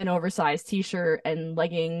an oversized t-shirt and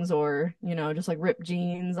leggings or, just like ripped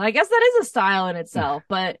jeans. I guess that is a style in itself,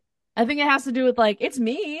 but I think it has to do with like, it's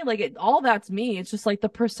me, like all that's me. It's just like the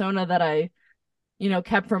persona that I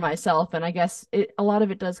kept for myself. And I guess a lot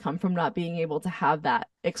of it does come from not being able to have that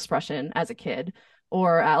expression as a kid.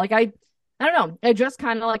 Or like I don't know. I dressed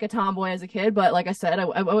kind of like a tomboy as a kid, but like I said,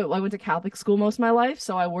 I went to Catholic school most of my life,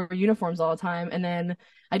 so I wore uniforms all the time. And then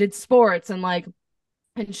I did sports and like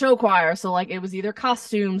and show choir, so like it was either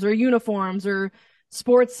costumes or uniforms or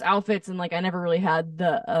sports outfits, and like I never really had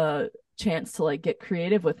the chance to like get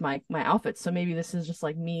creative with my outfits. So maybe this is just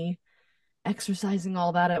like me exercising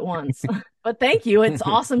all that at once. But thank you. It's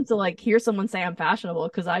awesome to like hear someone say I'm fashionable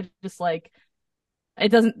because I just like it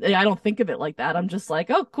doesn't I don't think of it like that. I'm just like,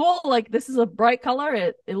 oh cool, like this is a bright color.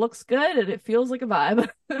 It looks good and it feels like a vibe.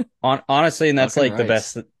 Honestly, and that's Fucking like the right.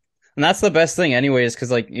 best, and that's the best thing, anyways, because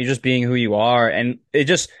like you're just being who you are, and it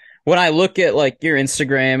just when I look at like your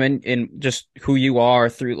Instagram and just who you are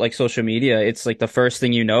through like social media, it's like the first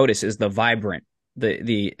thing you notice is the vibrant,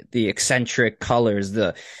 the eccentric colors,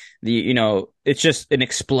 the it's just an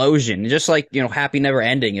explosion, just like Happy Never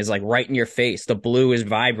Ending is like right in your face. The blue is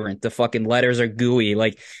vibrant, the fucking letters are gooey,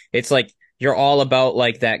 like it's like you're all about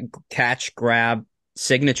like that catch grab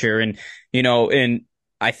signature, and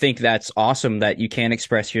I think that's awesome that you can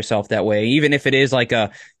express yourself that way, even if it is like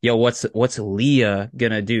what's Leah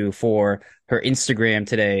gonna do for her Instagram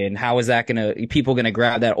today, and how is that people gonna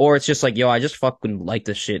grab that, or it's just like, I just fucking like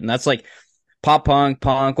this shit, and that's like pop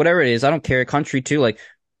punk, whatever it is, I don't care, country too, like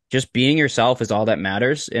just being yourself is all that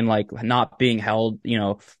matters, and like not being held,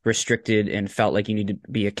 restricted and felt like you need to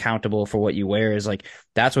be accountable for what you wear is like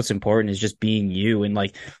that's what's important, is just being you, and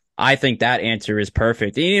like I think that answer is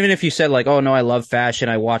perfect. Even if you said like, oh no, I love fashion,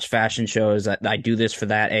 I watch fashion shows, I do this for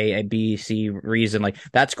that A, B, C reason, like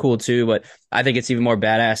that's cool too. But I think it's even more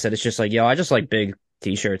badass that it's just like, I just like big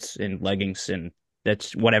t-shirts and leggings, and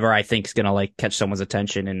that's whatever I think is gonna like catch someone's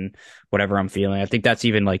attention and whatever I'm feeling. I think that's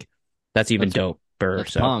even That's doper.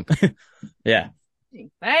 that's So punk. yeah,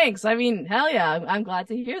 Thanks. I mean, hell yeah. I'm glad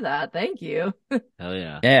to hear that. Thank you. Hell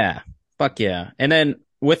yeah. yeah, fuck yeah. And then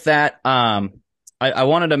with that, I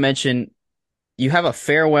wanted to mention you have a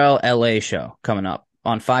Farewell LA show coming up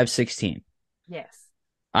on 5/16. Yes.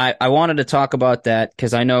 I wanted to talk about that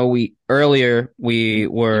because I know we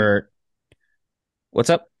were, what's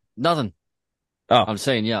up? Nothing. Oh, I'm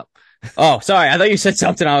saying yep. oh, sorry. I thought you said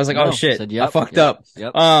something. I was like, No, oh shit, said I yep, fucked yep, up.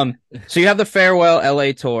 yep. So you have the Farewell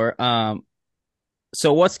LA tour.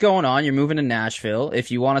 So what's going on? You're moving to Nashville.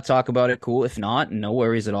 If you want to talk about it, cool. If not, no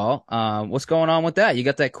worries at all. What's going on with that? You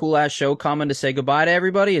got that cool ass show coming to say goodbye to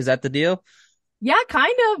everybody? Is that the deal? Yeah,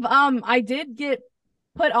 kind of. I did get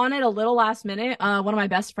put on it a little last minute. One of my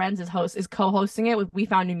best friends is co-hosting it with We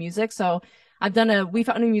Found New Music. So I've done a We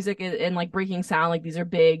Found New Music in like Breaking Sound. Like these are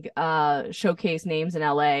big showcase names in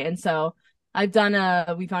LA. And so I've done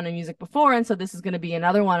a We Found New Music before, and so this is going to be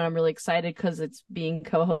another one. I'm really excited because it's being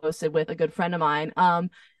co-hosted with a good friend of mine. But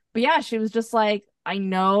yeah, she was just like, I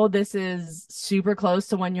know this is super close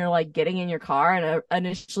to when you're like getting in your car, and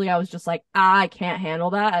initially I was just like, I can't handle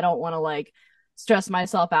that. I don't want to like stress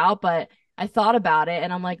myself out, but I thought about it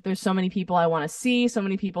and I'm like, there's so many people I want to see, so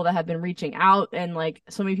many people that have been reaching out, and like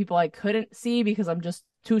so many people I couldn't see because I'm just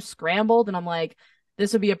too scrambled. And I'm like,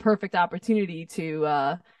 this would be a perfect opportunity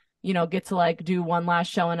to, get to like do one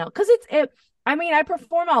last show and out. Cause I mean, I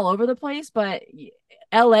perform all over the place, but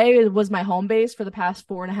LA was my home base for the past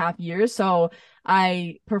 4.5 years. So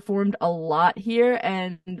I performed a lot here,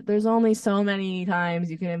 and there's only so many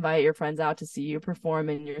times you can invite your friends out to see you perform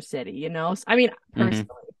in your city. I mean, Mm-hmm. personally,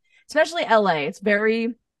 especially LA, it's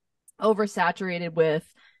very oversaturated with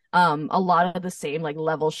a lot of the same like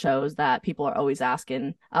level shows that people are always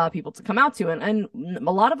asking people to come out to, and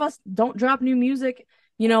a lot of us don't drop new music,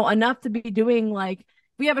 enough to be doing like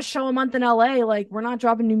we have a show a month in LA, like we're not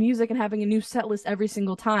dropping new music and having a new set list every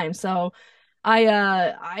single time. So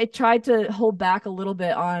I tried to hold back a little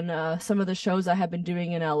bit on some of the shows I have been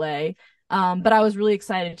doing in LA. But I was really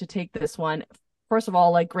excited to take this one. First of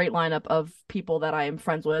all, like great lineup of people that I am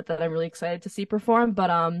friends with that I'm really excited to see perform.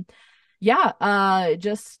 But yeah,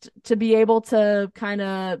 just to be able to kind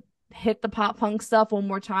of hit the pop punk stuff one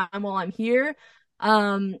more time while I'm here.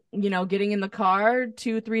 Getting in the car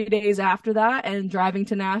 2-3 days after that and driving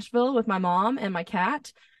to Nashville with my mom and my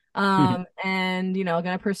cat. And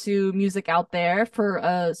gonna pursue music out there for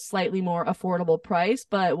a slightly more affordable price,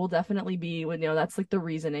 but will definitely be when that's like the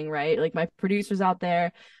reasoning, right? Like my producers out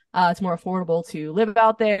there, it's more affordable to live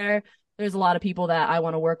out there. There's a lot of people that I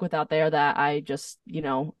want to work with out there that I just,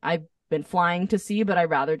 I've been flying to see, but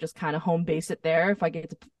I'd rather just kind of home base it there. If I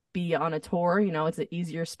get to be on a tour, it's an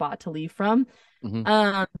easier spot to leave from.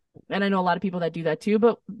 Mhm. And I know a lot of people that do that too,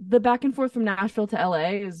 but the back and forth from Nashville to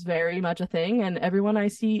LA is very much a thing. And everyone I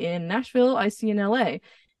see in Nashville, I see in LA.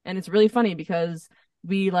 And it's really funny because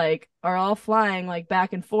we like are all flying like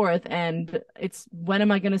back and forth. And it's when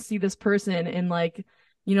am I going to see this person in like,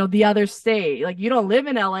 the other state? Like you don't live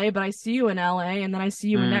in LA, but I see you in LA, and then I see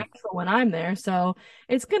you in Nashville when I'm there. So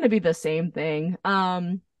it's going to be the same thing.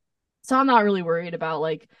 So I'm not really worried about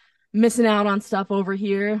like missing out on stuff over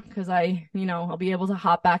here because I'll be able to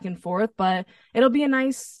hop back and forth, but it'll be a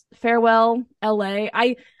nice farewell LA.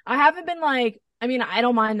 I haven't been like I mean, I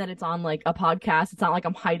don't mind that it's on like a podcast. It's not like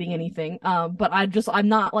I'm hiding anything. But I'm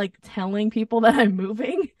not like telling people that I'm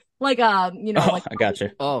moving. Like, Oh, like I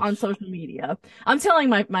gotcha. Oh, on social media. I'm telling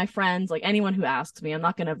my friends, like anyone who asks me, I'm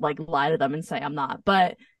not gonna like lie to them and say I'm not.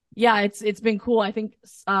 But yeah, it's been cool. I think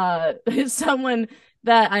someone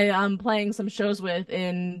that I'm playing some shows with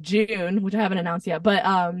in June, which I haven't announced yet, but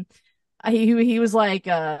he was like,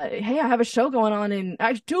 hey, I have a show going on in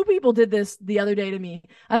actually two people did this the other day to me.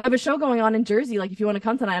 I have a show going on in Jersey, like if you want to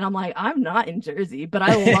come tonight. And I'm like, I'm not in Jersey, but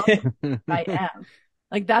I love it. I am.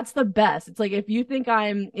 Like that's the best. It's like if you think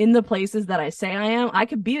I'm in the places that I say I am, I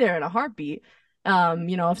could be there in a heartbeat.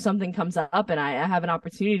 If something comes up and I have an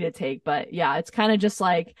opportunity to take. But yeah, it's kind of just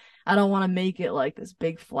like I don't want to make it like this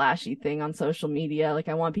big flashy thing on social media. Like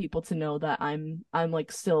I want people to know that I'm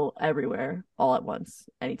like still everywhere all at once,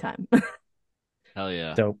 anytime. hell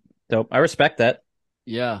yeah. Dope. Dope. I respect that.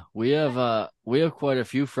 Yeah, we have quite a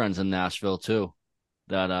few friends in Nashville too.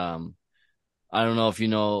 That I don't know if you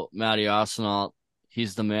know Matty Arsenault.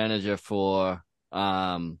 He's the manager for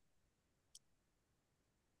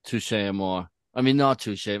Touche Amore. I mean not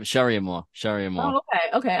Touche, but Sherry Amore. Sherry Amore. Oh,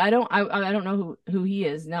 okay. Okay. I don't know who he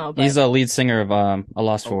is now, but He's a lead singer of A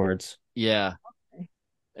Lost for Oh, Words. yeah.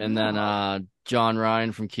 And then John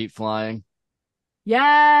Ryan from Keep Flying.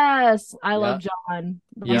 yes, I Yeah. love John.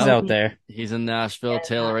 The Yeah. He's homie. out there. He's in Nashville.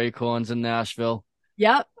 Taylor Acorn's in Nashville.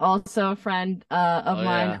 Yep, also a friend of Oh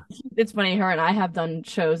mine. yeah. It's funny, her and I have done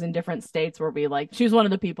shows in different states where we like she's one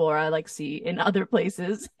of the people where I like see in other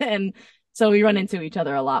places. And so we run into each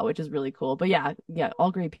other a lot, which is really cool. But yeah,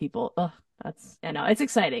 all great people. Ugh, I know, it's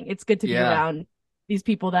exciting. It's good to be Yeah. around these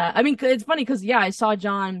people that I mean, it's funny because yeah, I saw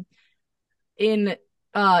John in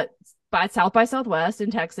by South by Southwest in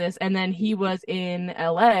Texas, and then he was in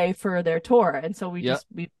LA for their tour. And so Yep.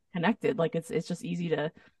 we connected. Like it's just easy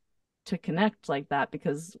to connect like that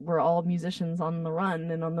because we're all musicians on the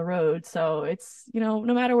run and on the road. So it's, no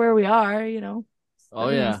matter where we are, Oh everyone's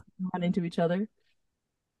yeah. run into each other.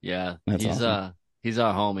 Yeah. That's awesome. He's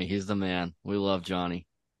our homie. He's the man. We love Johnny.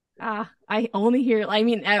 I only hear, I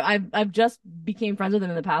mean, I've just became friends with him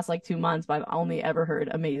in the past like 2 months, but I've only ever heard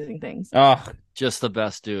amazing things. Oh, Just the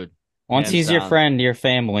best dude. once Hands he's your down. friend, your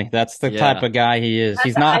family. That's the Yeah. type of guy he is.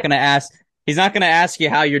 He's not gonna ask. He's not gonna ask you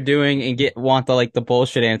how you're doing and want the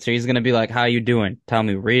bullshit answer. He's gonna be like, "How you doing? Tell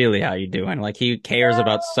me really how you doing." Like he cares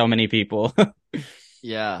about so many people.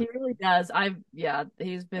 Yeah. He really does.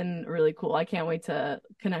 He's been really cool. I can't wait to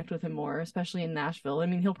connect with him more, especially in Nashville. I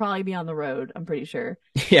mean, he'll probably be on the road, I'm pretty sure.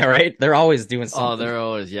 Yeah, right. They're always doing Oh, something. they're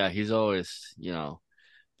always, yeah, he's always,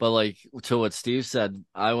 but like to what Steve said,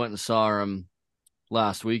 I went and saw him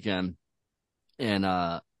last weekend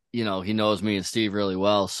and he knows me and Steve really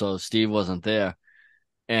well, so Steve wasn't there.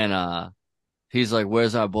 And he's like,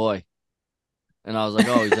 "Where's our boy?" And I was like,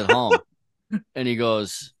 "Oh, he's at home." And he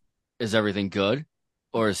goes, "Is everything good?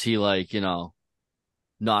 Or is he like,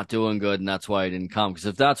 not doing good and that's why he didn't come? Because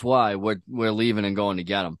if that's why, we're leaving and going to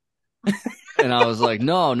get him." And I was like,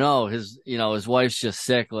 no, his wife's just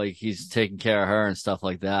sick, like he's taking care of her and stuff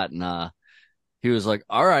like that. And he was like,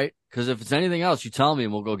 "All right, because if it's anything else, you tell me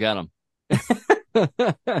and we'll go get him."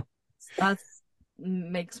 That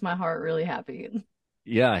makes my heart really happy.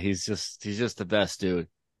 Yeah, he's just the best dude.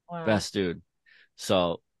 Wow. Best dude.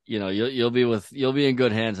 So, you'll be in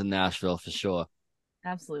good hands in Nashville for sure.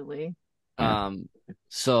 Absolutely.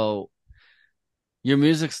 So your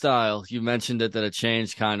music style, you mentioned that it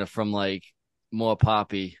changed kind of from like more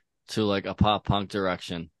poppy to like a pop punk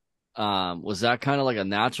direction. Was that kind of like a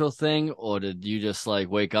natural thing, or did you just like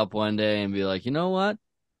wake up one day and be like, "You know what?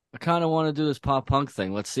 I kind of want to do this pop punk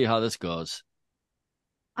thing. Let's see how this goes."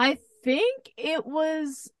 I think it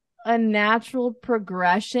was a natural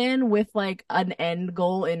progression with like an end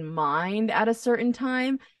goal in mind at a certain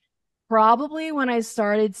time. Probably when I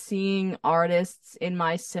started seeing artists in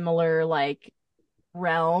my similar like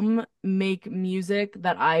realm make music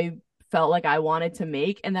that I felt like I wanted to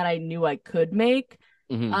make and that I knew I could make.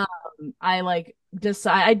 Mhm. I like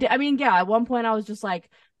decide. I mean, yeah. At one point, I was just like,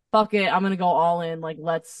 "Fuck it, I'm gonna go all in. Like,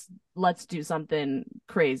 let's do something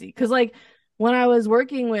crazy." Because like when I was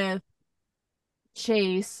working with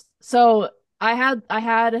Chase, so I had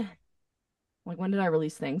like when did I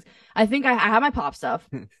release things? I think I had my pop stuff.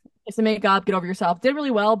 It's to Make Up, Get Over Yourself. Did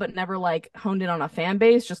really well, but never like honed in on a fan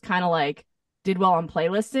base. Just kind of like did well on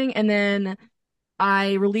playlisting, and then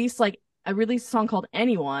I released a song called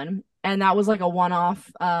Anyone, and that was like a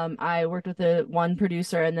one-off. I worked with one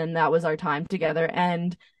producer, and then that was our time together,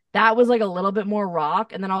 and that was like a little bit more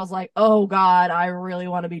rock. And then I was like, oh God, I really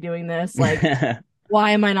want to be doing this. Like,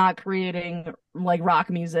 why am I not creating like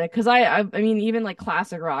rock music? Because I mean, even like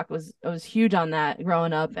classic rock I was huge on that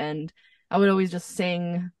growing up, and I would always just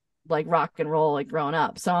sing like rock and roll like growing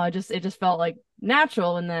up. So it just felt like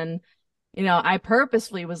natural. And then, I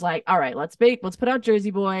purposefully was like, all right, let's put out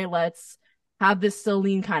Jersey Boy. Let's have this still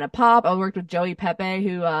lean kind of pop. I worked with Joey Pepe,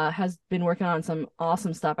 who has been working on some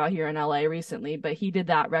awesome stuff out here in LA recently, but he did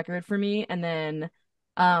that record for me. And then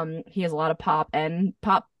he has a lot of pop and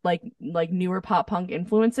pop like newer pop punk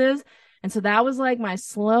influences. And so that was like my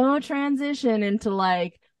slow transition into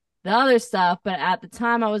like the other stuff. But at the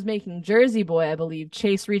time I was making Jersey Boy, I believe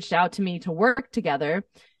Chase reached out to me to work together,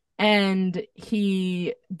 and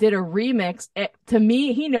he did a remix. To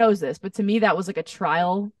me, he knows this, but to me that was like a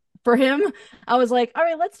trial for him. I was like, all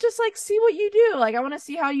right, let's just like see what you do. Like, I want to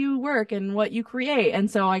see how you work and what you create.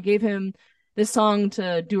 And so I gave him this song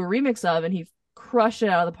to do a remix of, and he crushed it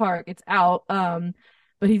out of the park. It's out.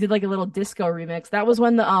 But he did like a little disco remix. That was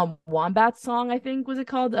when the Wombat song, I think, was it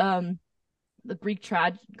called? The Greek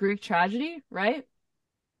tragedy, right?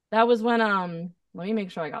 That was when let me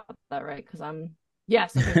make sure I got that right, because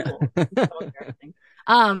yes, okay, cool.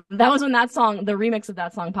 That was when that song, the remix of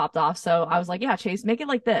that song popped off. So I was like, yeah, Chase, make it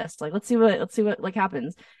like this. Like, let's see what like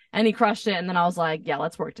happens. And he crushed it. And then I was like, yeah,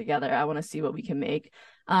 let's work together. I want to see what we can make.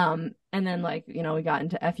 And then like, we got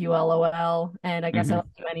into FULOL, and I guess I Love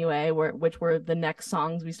You Anyway, which were the next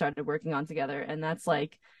songs we started working on together. And that's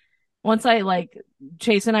like, once I like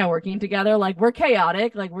Chase and I working together, like we're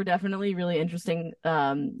chaotic, like we're definitely really interesting,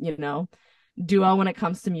 duo when it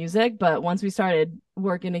comes to music. But once we started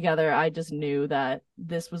working together, I just knew that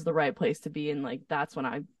this was the right place to be. And like, that's when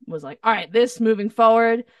I was like, all right, this moving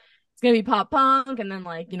forward, it's going to be pop punk. And then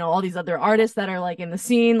like, all these other artists that are like in the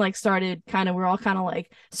scene, like we're all kind of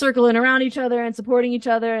like circling around each other and supporting each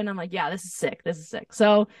other. And I'm like, yeah, this is sick. This is sick.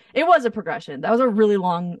 So it was a progression. That was a really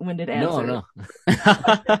long winded answer. No.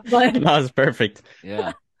 But That was perfect.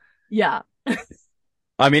 Yeah. yeah.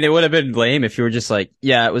 I mean, it would have been lame if you were just like,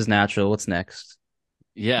 yeah, it was natural. What's next?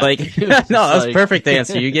 Yeah. Like, no, that was perfect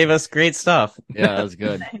answer. You gave us great stuff. Yeah, that was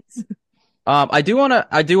good. I do want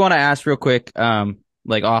to ask real quick,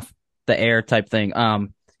 like off the air type thing.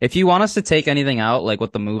 If you want us to take anything out, like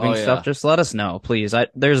with the moving stuff, just let us know, please.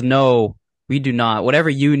 We do not, whatever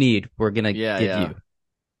you need, we're going to give you.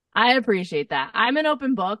 I appreciate that. I'm an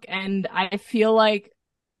open book, and I feel like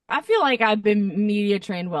I've been media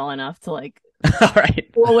trained well enough to like, all right,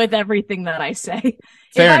 deal with everything that I say.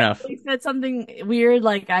 Fair enough. If I said something weird,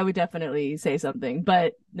 like I would definitely say something,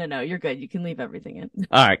 but no, you're good. You can leave everything in.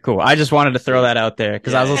 All right, cool. I just wanted to throw that out there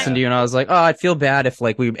because I was listening to you and I was like, oh, I'd feel bad if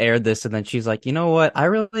like we aired this, and then she's like, you know what? I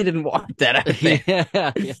really didn't want that out there.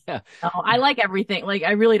 Yeah. No, I like everything. Like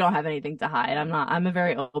I really don't have anything to hide. I'm a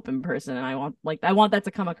very open person, and I want that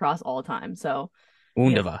to come across all the time. So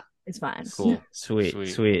Wunderbar. It's fine. Cool.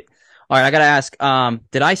 Sweet. All right, I gotta ask.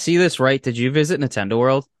 Did I see this right? Did you visit Nintendo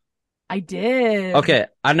World? I did. Okay,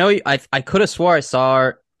 I know. I could have swore I saw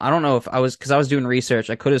her. I don't know if I was, because I was doing research.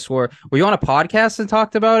 I could have swore. Were you on a podcast and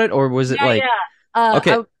talked about it, or was it like? Yeah.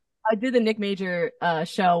 Okay. I did the Nick Major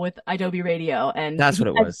show with Adobe Radio, and that's what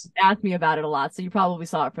it was. Asked me about it a lot, so you probably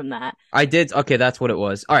saw it from that. I did. Okay, that's what it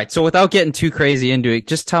was. All right. So without getting too crazy into it,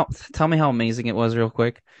 just tell me how amazing it was, real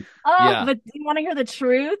quick. But do you want to hear the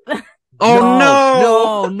truth?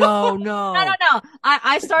 Oh no. No.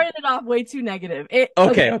 I started it off way too negative.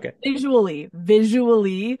 Okay.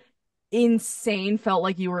 Visually insane. Felt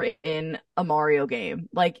like you were in a Mario game.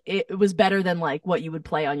 Like it was better than like what you would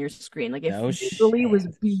play on your screen. Like it visually was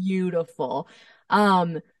beautiful.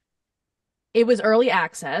 It was early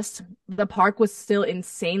access. The park was still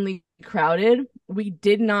insanely crowded. We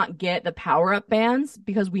did not get the power-up bands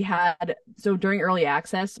because during early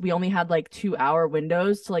access, we only had like 2-hour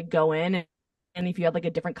windows to like go in. And if you had like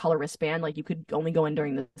a different color wristband, like you could only go in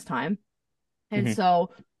during this time. And so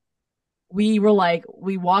we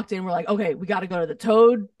walked in, we're like, okay, we got to go to the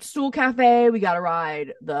Toadstool Cafe. We got to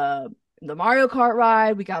ride the Mario Kart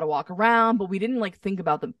ride. We got to walk around, but we didn't like think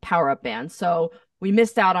about the power-up bands. So we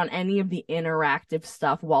missed out on any of the interactive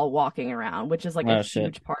stuff while walking around, which is like a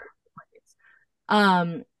huge part of the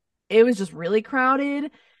place. It was just really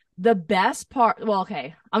crowded. The best part, well,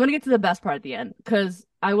 okay, I'm gonna get to the best part at the end, because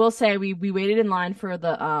I will say we waited in line for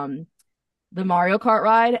the Mario Kart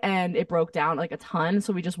ride, and it broke down like a ton,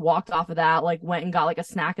 so we just walked off of that, like went and got like a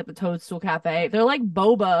snack at the Toadstool Cafe. They're like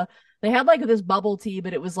boba. They had like this bubble tea,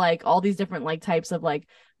 but it was like all these different like types of like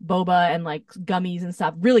boba and like gummies and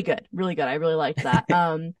stuff. Really good. I really liked that.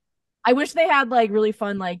 I wish they had like really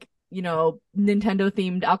fun like, Nintendo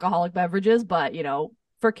themed alcoholic beverages, but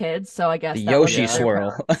for kids. So I guess the Yoshi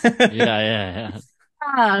swirl. Yeah.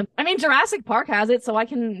 I mean, Jurassic Park has it, so why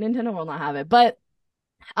can Nintendo will not have it? But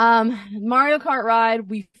Mario Kart ride,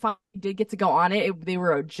 we finally did get to go on it. They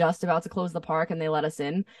were just about to close the park, and they let us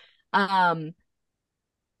in. Um,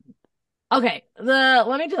 okay, let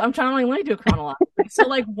me do it chronologically. So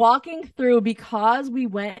like walking through, because we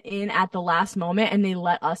went in at the last moment and they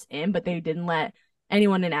let us in, but they didn't let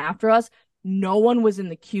anyone in after us. No one was in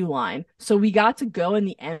the queue line. So we got to go in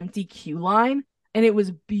the empty queue line and it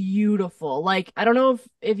was beautiful. Like I don't know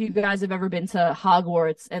if you guys have ever been to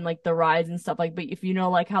Hogwarts and like the rides and stuff like, but if you know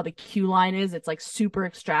like how the queue line is, it's like super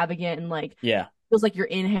extravagant and like Yeah. feels like you're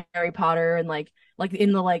in Harry Potter and like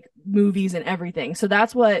in the like movies and everything. So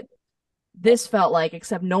that's what this felt like,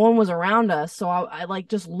 except no one was around us. So I like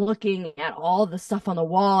just looking at all the stuff on the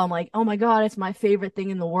wall. I'm like, oh my God, it's my favorite thing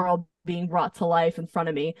in the world being brought to life in front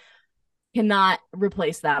of me. Cannot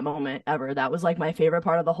replace that moment ever. That was like my favorite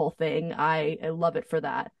part of the whole thing. I love it for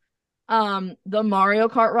that. The Mario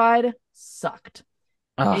Kart ride sucked.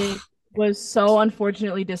 Ugh. It was so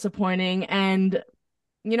unfortunately disappointing. And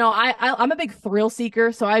you know, I'm a big thrill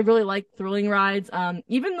seeker, so I really like thrilling rides.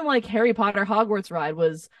 Even the like Harry Potter Hogwarts ride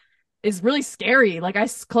is really scary. Like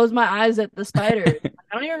close my eyes at the spiders.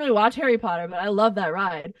 I don't even really watch Harry Potter, but I love that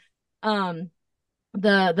ride. Um,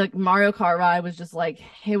 the Mario Kart ride was just like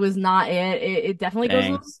it was not it. It definitely goes a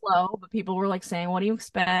Dang. little slow, but people were like saying, "What do you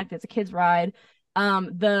expect? It's a kid's ride."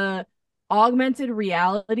 The augmented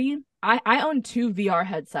reality. I own two VR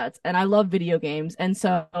headsets, and I love video games, and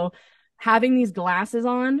so having these glasses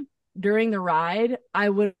on during the ride, I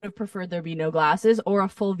would have preferred there be no glasses or a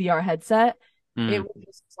full VR headset. It Mm. was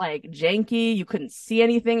just like janky. You couldn't see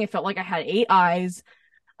anything. It felt like I had eight eyes.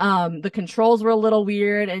 The controls were a little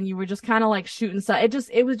weird and you were just kind of like shooting stuff.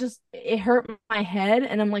 It hurt my head.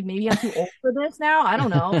 And I'm like, maybe I'm too old for this now. I don't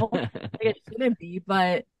know. Like it shouldn't be,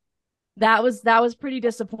 but that was pretty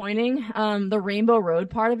disappointing. The Rainbow Road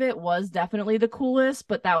part of it was definitely the coolest,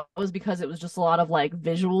 but that was because it was just a lot of like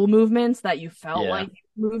visual movements that you felt Yeah. like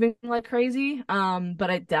moving like crazy. But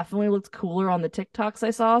it definitely looked cooler on the TikToks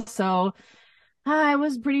I saw. So I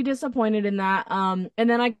was pretty disappointed in that. And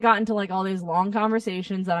then I got into like all these long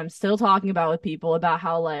conversations that I'm still talking about with people about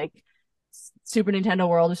how like Super Nintendo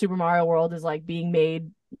World or Super Mario World is like being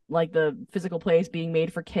made, like the physical place being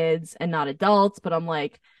made for kids and not adults. But I'm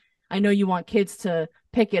like, I know you want kids to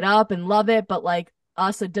pick it up and love it, but like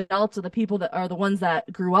us adults are the people that are the ones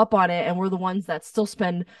that grew up on it, and we're the ones that still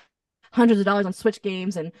spend hundreds of dollars on Switch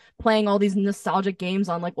games and playing all these nostalgic games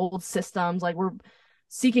on like old systems. Like we're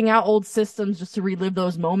seeking out old systems just to relive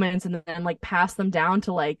those moments and then like pass them down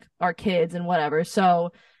to like our kids and whatever.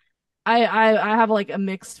 So I have like a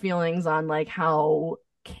mixed feelings on like how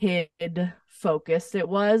kid focused it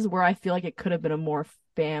was, where I feel like it could have been a more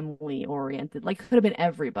family oriented, like could have been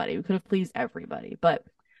everybody. We could have pleased everybody. But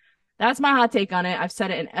that's my hot take on it. I've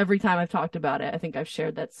said it, and every time I've talked about it, I think I've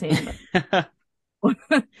shared that same.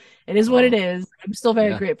 It is what it is. I'm still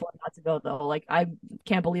very Yeah. grateful I got to go though. Like I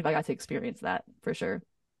can't believe I got to experience that for sure.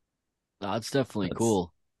 That's definitely That's-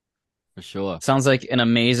 cool for sure. Sounds like an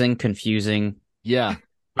amazing, confusing Yeah.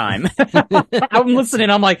 time. I'm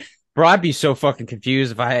listening. I'm like, bro, I'd be so fucking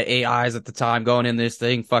confused if I had eight eyes at the time going in this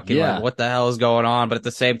thing, fucking Yeah. like, what the hell is going on? But at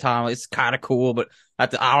the same time, it's kind of cool, but I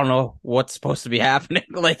don't know what's supposed to be happening.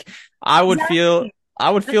 Like, I would feel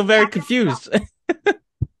very confused.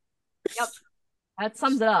 Yep. That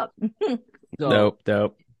sums it up. So,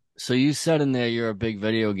 Dope. so you said in there you're a big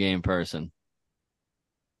video game person.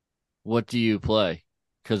 What do you play?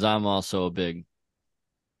 Because I'm also a big.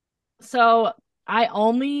 So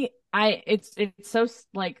it's so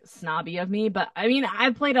like snobby of me, but I mean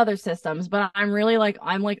I've played other systems, but I'm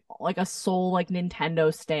like a sole like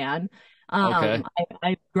Nintendo stan. Okay.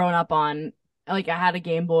 I've grown up on like I had a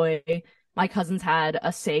Game Boy. My cousins had a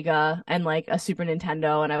Sega and like a Super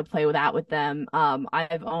Nintendo, and I would play with that with them.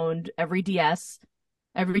 I've owned every DS,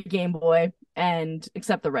 every Game Boy, and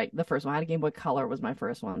except the first one. I had a Game Boy Color was my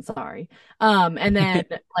first one. Sorry. And then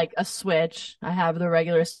like a Switch. I have the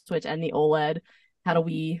regular Switch and the OLED. Had a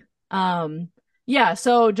Wii. Yeah,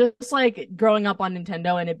 so just like growing up on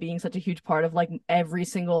Nintendo and it being such a huge part of like every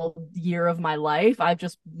single year of my life, I've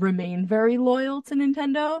just remained very loyal to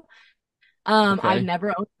Nintendo. I've Okay. never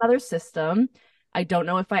owned another system. I don't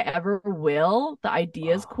know if I ever will. The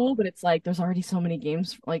idea is cool, but it's like there's already so many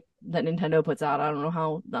games like that Nintendo puts out. I don't know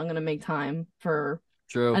how I'm gonna make time for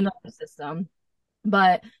True. another system.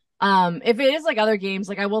 But if it is like other games,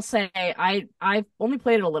 like I will say I've only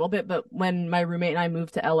played it a little bit, but when my roommate and I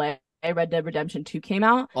moved to LA, Red Dead Redemption 2 came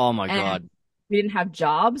out Oh my and God. we didn't have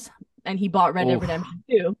jobs, and he bought Red Dead Oof. Redemption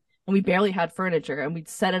 2, and we barely had furniture, and we'd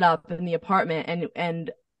set it up in the apartment, and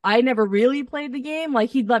I never really played the game. Like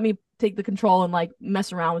he'd let me take the control and like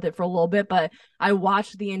mess around with it for a little bit, but I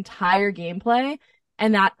watched the entire gameplay,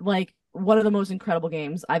 and that like one of the most incredible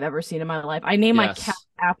games I've ever seen in my life. I named my cat Yes.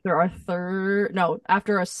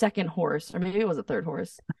 after our second horse, or maybe it was a third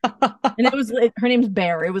horse. And her name's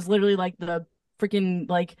Bear. It was literally like the freaking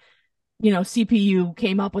like, CPU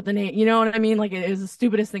came up with the name. You know what I mean? Like it was the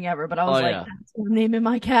stupidest thing ever. But I was yeah. that's what I'm naming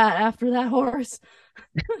my cat after that horse.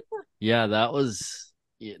 Yeah, that was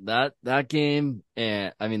that game,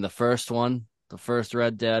 and I mean the first one, the first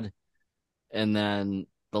Red Dead, and then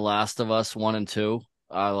The Last of Us 1 and 2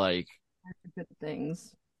 are like Good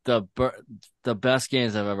things. the best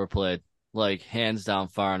games I've ever played. Like hands down,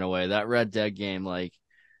 far and away. That Red Dead game, like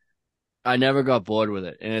I never got bored with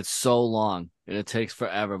it, and it's so long and it takes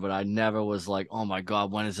forever. But I never was like, oh my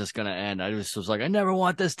God, when is this gonna end? I just was like, I never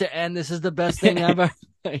want this to end. This is the best thing ever.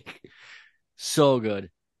 Like so good.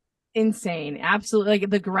 Insane. Absolutely. Like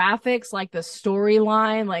the graphics, like the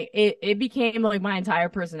storyline, like it became like my entire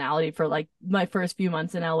personality for like my first few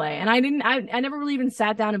months in LA. And I never really even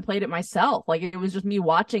sat down and played it myself. Like it was just me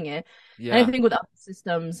watching it. Yeah. And I think with other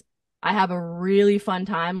systems, I have a really fun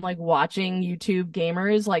time like watching YouTube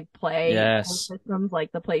gamers like play Yes. systems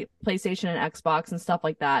like the PlayStation and Xbox and stuff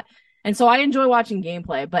like that. And so I enjoy watching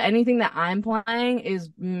gameplay, but anything that I'm playing is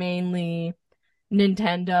mainly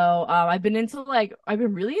Nintendo. I've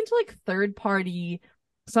been really into like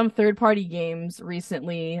some third party games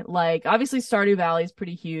recently. Like obviously Stardew Valley is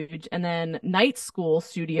pretty huge, and then Night School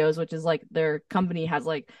Studios, which is like their company has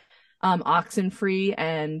like Oxenfree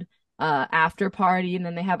and After Party, and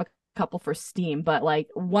then they have a couple for Steam. But like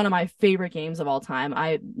one of my favorite games of all time,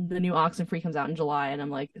 the new Oxenfree comes out in July, and I'm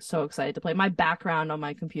like so excited to play. My background on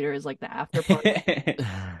my computer is like the After Party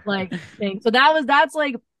like thing. So that's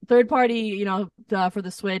like third party, for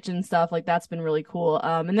the Switch and stuff. Like that's been really cool.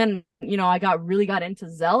 And then I really got into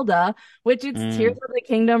Zelda, which it's Tears of the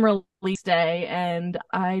Kingdom release day, and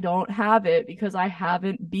I don't have it because I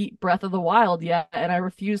haven't beat Breath of the Wild yet, and I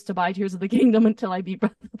refuse to buy Tears of the Kingdom until I beat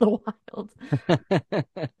Breath of the Wild.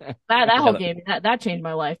 that whole game that changed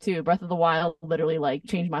my life too. Breath of the Wild literally like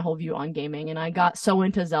changed my whole view on gaming, and I got so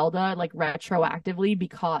into Zelda like retroactively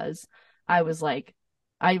because I was like,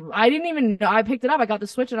 I didn't even know. I picked it up. I got the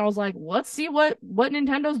Switch and I was like, let's see what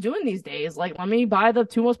Nintendo's doing these days. Like, let me buy the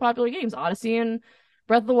two most popular games, Odyssey and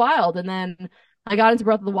Breath of the Wild. And then I got into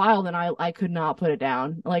Breath of the Wild and I could not put it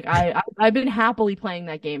down. Like I've been happily playing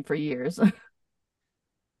that game for years.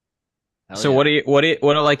 So yeah. what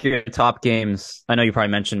are like your top games? I know you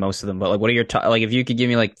probably mentioned most of them, but like what are your top, like if you could give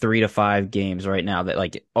me like 3 to 5 games right now that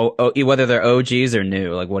like whether they're OGs or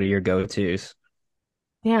new, like what are your go-tos?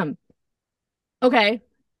 Damn. Okay.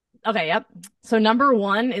 Okay, yep. So number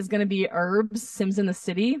 1 is gonna be Herbs Sims in the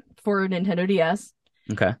City for Nintendo DS.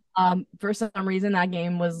 Okay. For some reason that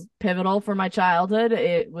game was pivotal for my childhood.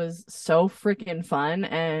 It was so freaking fun,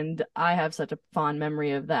 and I have such a fond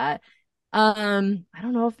memory of that. I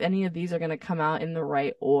don't know if any of these are gonna come out in the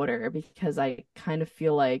right order because I kind of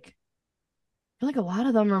feel like a lot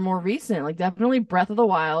of them are more recent. Like definitely Breath of the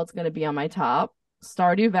Wild is gonna be on my top.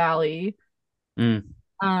 Stardew Valley.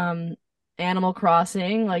 Mm. Animal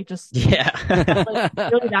Crossing, like just Yeah.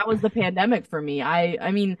 like, really, that was the pandemic for me. I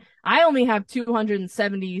mean, I only have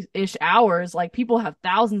 270-ish hours. Like people have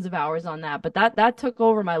thousands of hours on that, but that took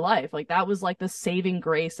over my life. Like that was like the saving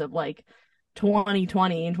grace of like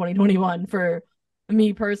 2020 and 2021 for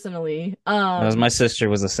me personally. My sister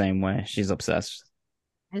was the same way. She's obsessed.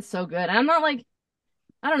 It's so good. And I'm not like,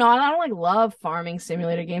 I don't know. I don't like love farming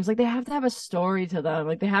simulator games. Like they have to have a story to them.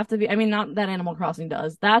 Like they have to be. I mean, not that Animal Crossing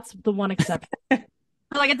does. That's the one exception.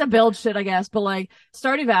 Like it's a build shit, I guess. But like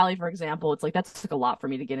Stardew Valley, for example, it's like that took a lot for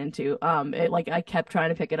me to get into. It like I kept trying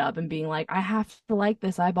to pick it up and being like, I have to like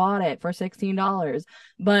this. I bought it for $16,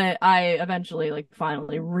 but I eventually like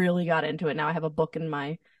finally really got into it. Now I have a book in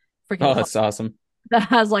my freaking Oh, that's awesome. that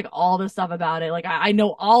has like all the stuff about it. Like I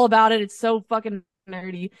know all about it. It's so fucking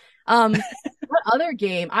nerdy. What other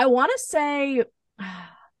game? I want to say,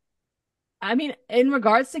 I mean, in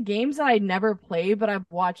regards to games that I never played, but I've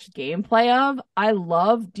watched gameplay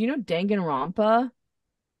of, do you know Danganronpa?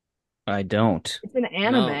 I don't. It's an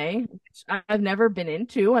anime, which I've never been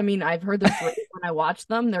into. I mean, I've heard they're great when I watch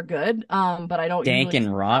them. They're good. But I don't Dank usually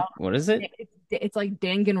and Rock. What is it? It's like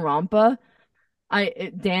Danganronpa.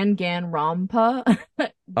 Danganronpa.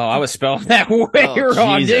 Oh, I was spelling that way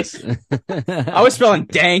wrong. Jesus. I was spelling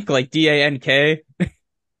dank like DANK.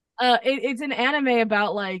 It's an anime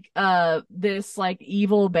about like this like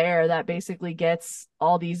evil bear that basically gets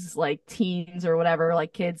all these like teens or whatever,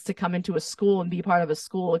 like kids, to come into a school and be part of a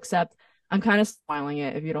school, except I'm kind of spoiling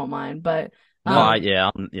it if you don't mind, but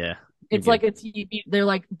Yeah. it's like they're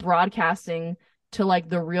like broadcasting to like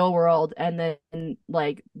the real world, and then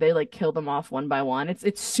like they like kill them off one by one.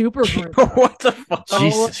 It's super brutal. What the fuck?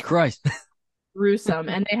 Jesus Christ. gruesome.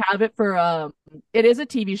 And they have it for it is a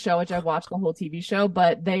TV show, which I've watched the whole TV show,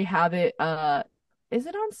 but they have it is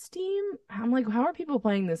it on Steam? I'm like, how are people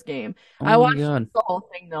playing this game? I Oh my watched God. the whole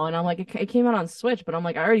thing though, and I'm like, it came out on Switch, but I'm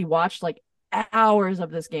like, I already watched like hours of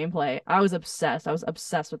this gameplay. I was obsessed. I was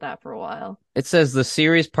obsessed with that for a while. It says the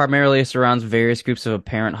series primarily surrounds various groups of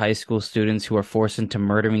apparent high school students who are forced into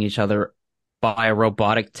murdering each other by a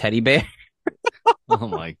robotic teddy bear. Oh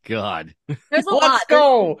my God. There's a Let's lot.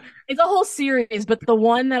 go. It's a whole series, but the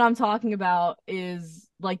one that I'm talking about is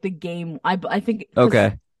like the game. I think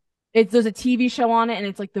Okay. there's a TV show on it and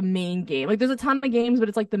it's like the main game. Like there's a ton of games, but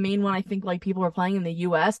it's like the main one I think like people are playing in the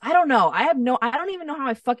US. I don't know. I don't even know how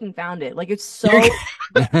I fucking found it. Like it's so I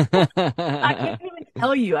can't even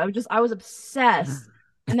tell you. I was obsessed.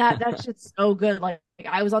 And that shit's so good. Like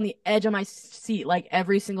I was on the edge of my seat like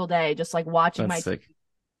every single day, just like watching That's sick.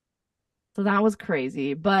 so that was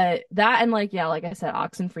crazy. But that and like yeah, like I said,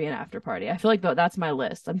 Oxenfree and After Party. I feel like that's my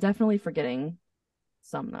list. I'm definitely forgetting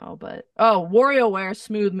some though, but WarioWare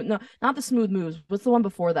Smooth no, not the Smooth Moves. What's the one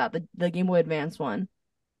before that? The Game Boy Advance one.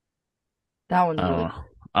 That one's really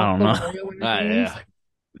I don't the know. WarioWare games.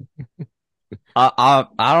 Yeah. I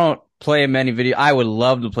don't play many video. I would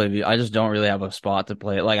love to play video. I just don't really have a spot to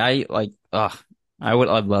play it. I'd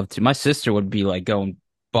love to. My sister would be like going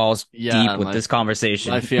balls Yeah, deep with this conversation.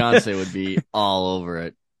 My fiance would be all over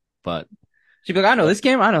it, but She'd be like, I know this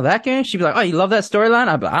game, I know that game. She'd be like, oh, you love that storyline?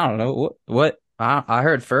 I'd be like, I don't know. What? I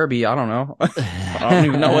heard Furby. I don't know. I don't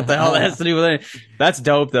even know what the hell that has to do with it. That's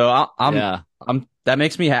dope though. That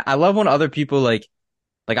makes me I love when other people like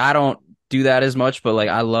I don't do that as much, but like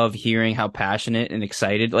I love hearing how passionate and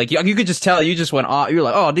excited. Like you could just tell you just went, oh, you're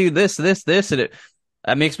like, oh, dude, this, and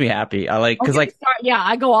that makes me happy. I like because like Yeah,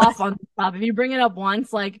 I go off on stuff. If you bring it up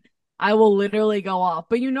once, like I will literally go off.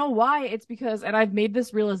 But you know why? It's because, and I've made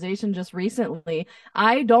this realization just recently,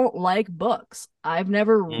 I don't like books. I've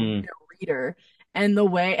never been a reader. And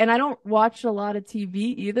I don't watch a lot of TV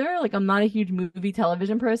either. Like I'm not a huge movie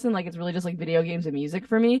television person. Like it's really just like video games and music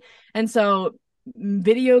for me. And so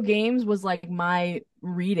video games was like my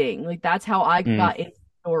reading. Like that's how I got into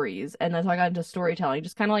stories, and that's how I got into storytelling.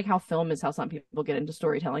 Just kind of like how film is how some people get into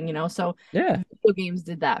storytelling, you know? So yeah. video games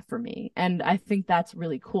did that for me, and I think that's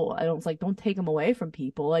really cool. I don't don't take them away from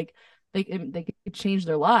people. Like they could change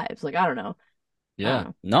their lives. Like I don't know.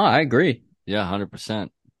 yeah. No, I agree. Yeah, 100%.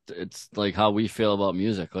 It's like how we feel about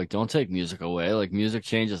music. Like, don't take music away. Like, music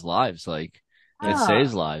changes lives. Like, it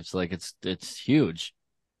saves lives. Like, it's huge.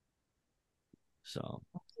 So,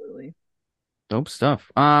 Absolutely. Dope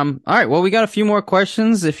stuff. All right. Well, we got a few more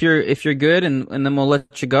questions if you're good, and then we'll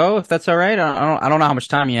let you go if that's all right. I don't know how much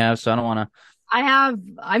time you have, so I don't want to. I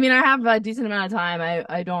have a decent amount of time.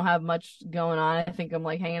 I don't have much going on. I think I'm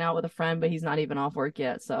like hanging out with a friend, but he's not even off work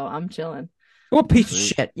yet, so I'm chilling. What piece of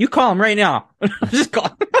shit? You call him right now. Just call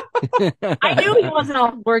him. I knew he wasn't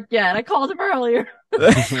off work yet. I called him earlier.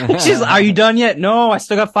 Are you done yet? No, I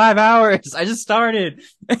still got 5 hours. I just started.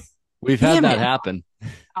 we've had that happen.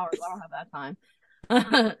 Hours. I don't have that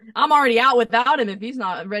time. I'm already out without him if he's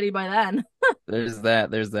not ready by then. There's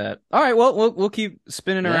that. All right, well, we'll keep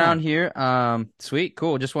spinning around here. Sweet,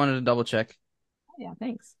 cool. Just wanted to double check. Yeah,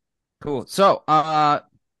 thanks. Cool. So,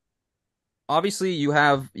 obviously you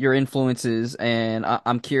have your influences, and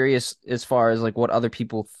I'm curious as far as like what other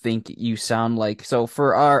people think you sound like. So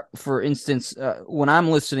for instance, when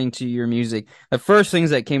I'm listening to your music, the first things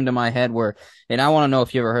that came to my head were, and I want to know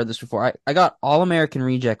if you ever heard this before. I got All American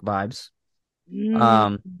Reject vibes.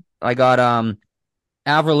 I got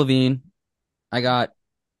Avril Lavigne. I got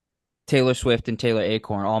Taylor Swift and Taylor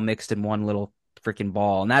Acorn all mixed in one little freaking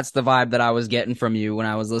ball. And that's the vibe that I was getting from you when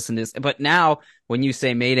I was listening to this. But now when you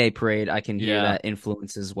say Mayday Parade, I can hear that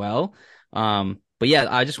influence as well. But yeah,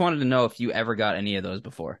 I just wanted to know if you ever got any of those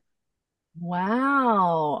before.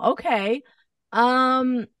 Wow. Okay.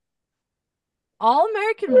 All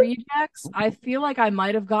American Rejects, I feel like I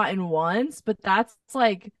might have gotten once, but that's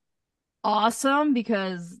like awesome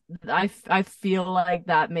because I feel like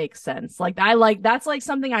that makes sense. Like that's like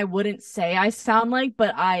something I wouldn't say I sound like,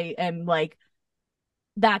 but I am like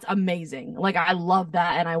that's amazing. Like I love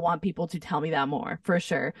that and I want people to tell me that more for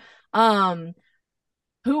sure.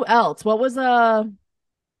 Who else? What was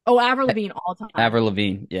Avril Lavigne all time. Avril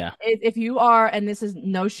Lavigne, yeah. If you are, and this is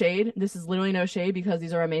no shade, this is literally no shade because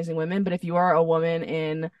these are amazing women, but if you are a woman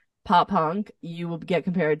in pop punk, you will get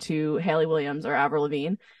compared to Hayley Williams or Avril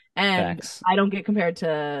Lavigne. And Facts. I don't get compared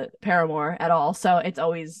to Paramore at all. So it's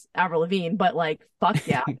always Avril Lavigne, but like, fuck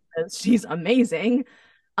yeah, because she's amazing.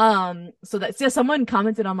 So that's someone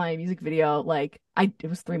commented on my music video, like it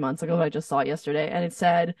was 3 months ago, I just saw it yesterday, and it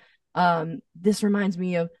said, This reminds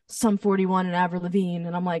me of Sum 41 and Avril Lavigne.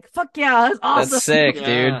 And I'm like, fuck yeah, that's awesome. That's sick, dude.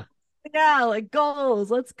 Yeah. Yeah, like goals,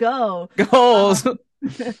 let's go. Goals.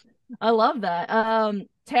 I love that.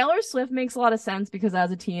 Taylor Swift makes a lot of sense because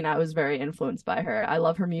as a teen, I was very influenced by her. I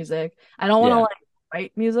love her music. I don't want to Yeah. like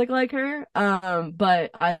write music like her,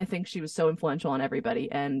 but I think she was so influential on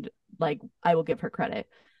everybody, and like I will give her credit.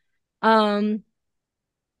 Um,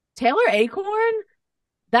 Taylor Acorn,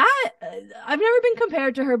 that I've never been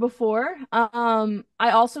compared to her before. I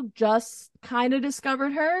also just kind of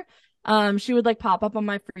discovered her. She would like pop up on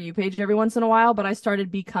my For You page every once in a while, but I started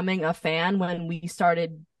becoming a fan when we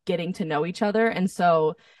started getting to know each other. And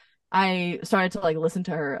so I started to like listen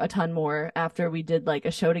to her a ton more after we did like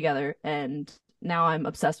a show together. And now I'm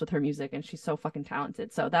obsessed with her music and she's so fucking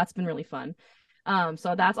talented. So that's been really fun.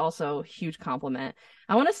 So that's also a huge compliment.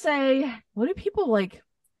 I want to say, what do people like?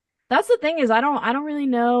 That's the thing is I don't really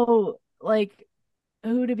know like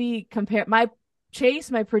who to be compared. My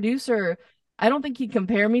producer, I don't think he'd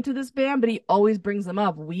compare me to this band, but he always brings them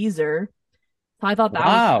up. Weezer. So I thought that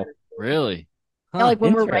Wow. was Really? yeah, like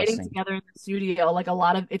when we're writing Interesting. together in the studio, like a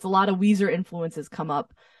lot of Weezer influences come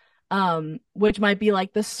up. Which might be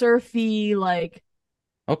like the surfy, like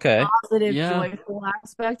Okay. positive, Yeah. joyful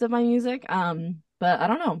aspect of my music. But I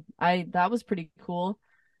don't know. That was pretty cool.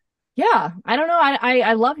 Yeah, I don't know.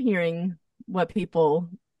 I love hearing what people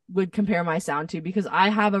would compare my sound to because I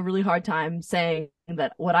have a really hard time saying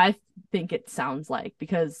that what I think it sounds like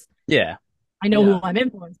because Yeah. I know Yeah. who I'm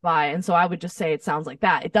influenced by, and so I would just say it sounds like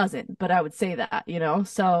that. It doesn't, but I would say that, you know?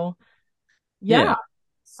 So yeah. Yeah.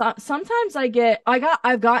 So, sometimes I've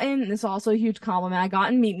gotten this is also a huge compliment. I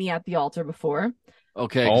gotten Meet Me at the Altar before.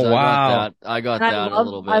 Okay, Oh, because wow. I got And that a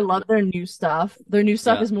little bit. I love their new stuff. Their new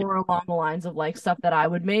stuff Yeah. is more along the lines of like stuff that I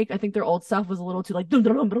would make. I think their old stuff was a little too like dum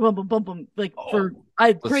dum dum dum dum dum dum like for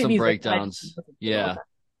With great some music. But I just breakdowns. wasn't feeling Yeah.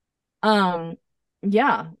 that.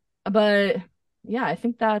 Yeah, but yeah, I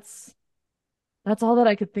think that's all that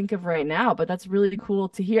I could think of right now. But that's really cool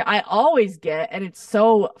to hear. I always get, and it's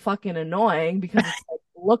so fucking annoying because it's like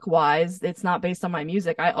look wise, it's not based on my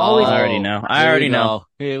music. I always I already know. I Here we already know.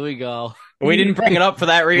 go. Here we go. We didn't bring it up for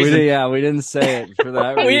that reason. We didn't say it for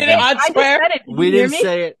that We reason. didn't. I I just swear. said it. Did We you hear didn't me?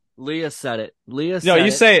 say it. Leah said it. Leah No, said you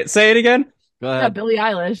it. say it. Say it again. Go Yeah, ahead. Billie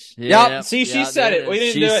Eilish. Yep. See, she said there it. We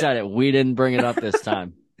didn't She do it. said it. We didn't bring it up this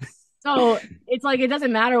time. So it's like it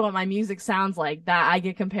doesn't matter what my music sounds like, that I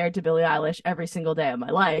get compared to Billie Eilish every single day of my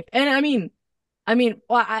life. And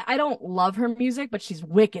well, I don't love her music, but she's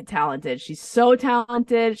wicked talented. She's so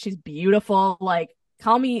talented. She's beautiful. Like,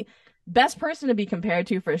 call me best person to be compared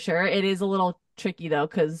to for sure. It is a little tricky though,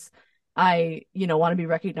 because I, want to be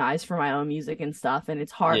recognized for my own music and stuff, and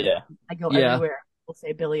it's hard. Yeah. I go Yeah. everywhere. People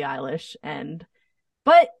say Billie Eilish,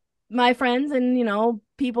 but my friends and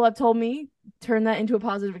people have told me turn that into a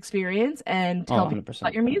positive experience and tell people 100%.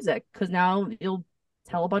 about your music, because now you'll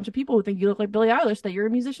tell a bunch of people who think you look like Billie Eilish that you're a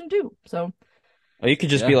musician too. So Or you could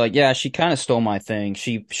just be like, yeah, she kind of stole my thing.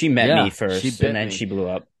 She met Yeah, me first, she bit and then me. she blew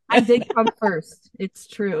up. I did come first. It's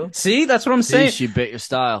true. See, that's what I'm See, saying. she bit your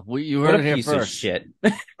style. You What heard a it here piece of first. shit.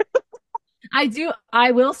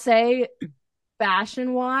 I will say,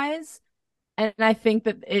 fashion wise, and I think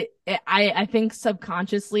that I think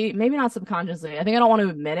subconsciously, maybe not subconsciously, I think I don't want to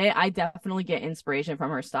admit it, I definitely get inspiration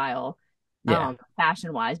from her style, Yeah.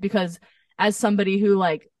 fashion wise, because as somebody who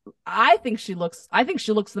like, I think she looks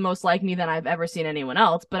the most like me than I've ever seen anyone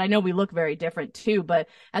else, but I know we look very different too. But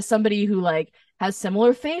as somebody who like has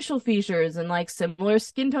similar facial features and like similar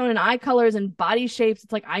skin tone and eye colors and body shapes,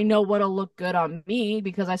 it's like I know what'll look good on me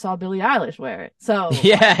because I saw Billie Eilish wear it. So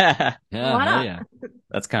Yeah. Yeah, Why hell not? yeah.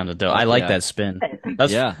 That's kind of dope. Fuck I like yeah. that spin.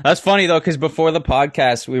 That's Yeah. that's funny though, because before the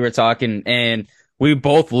podcast we were talking and we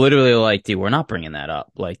both literally like, dude, we're not bringing that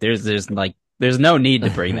up. Like, there's no need to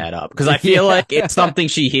bring that up because I feel Yeah. like it's something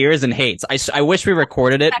she hears and hates. I wish we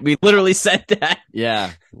recorded it. We literally said that.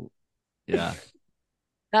 Yeah. Yeah.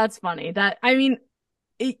 that's funny. I'm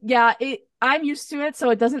used to it,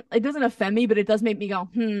 so it doesn't offend me, but it does make me go,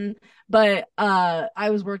 But I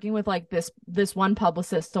was working with like this one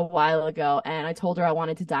publicist a while ago, and I told her I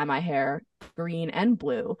wanted to dye my hair green and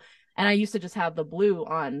blue. And I used to just have the blue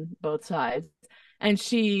on both sides.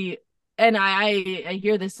 And I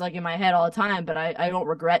hear this like in my head all the time, but I don't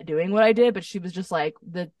regret doing what I did. But she was just like,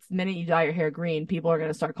 the minute you dye your hair green, people are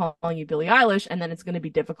gonna start calling you Billie Eilish, and then it's gonna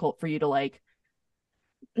be difficult for you to like,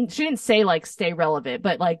 she didn't say like stay relevant,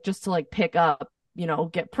 but like just to like pick up,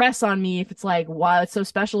 get press on me if it's like, wow, it's so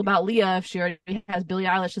special about Leah if she already has Billie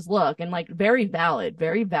Eilish's look. And like very valid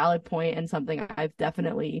point, and something I've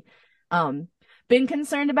definitely been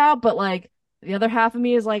concerned about. But like the other half of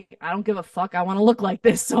me is like, I don't give a fuck. I want to look like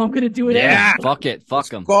this, so I'm gonna do it Yeah. anyway. Fuck it. Fuck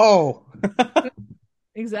them. Go.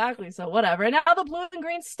 Exactly. So whatever. And now the blue and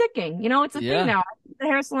green's sticking. It's a Yeah. thing now. I went to the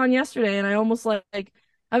hair salon yesterday, and I almost like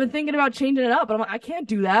I've been thinking about changing it up, but I'm like, I can't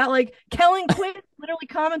do that. Like Kellen Quinn literally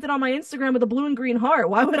commented on my Instagram with a blue and green heart.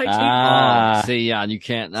 Why would I change Ah. See, yeah, you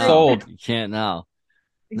can't now. Sold. You can't now.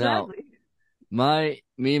 exactly?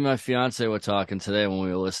 Me and my fiance were talking today when we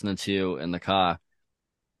were listening to you in the car,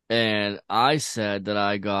 and I said that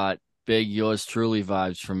I got big yours truly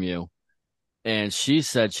vibes from you, and she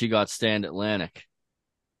said she got Stand Atlantic.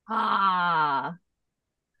 Ah,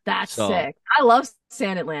 that's So- sick. I love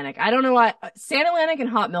Sand Atlantic. I don't know why Sand Atlantic and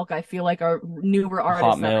Hot Milk I feel like are newer artists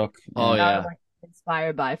Hot that milk. Oh, I'm yeah. like,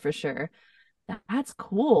 inspired by for sure. That's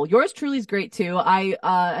cool. Yours truly is great too. I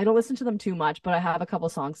don't listen to them too much, but I have a couple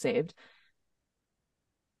songs saved.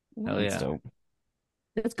 Hell That's yeah. dope.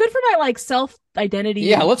 It's good for my like self identity.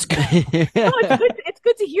 Yeah, let's go. No, it's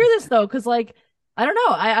good to hear this though, because like I don't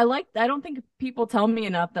know. I don't think people tell me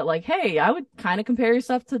enough that like, hey, I would kind of compare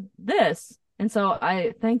yourself to this. And so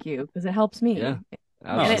I thank you because it helps me. Yeah,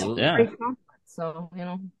 And it's absolutely. Yeah. great compliment. So,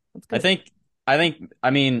 it's good.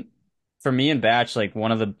 I mean, for me and Batch, like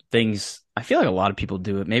one of the things I feel like a lot of people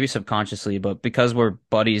do it, maybe subconsciously, but because we're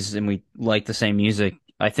buddies and we like the same music,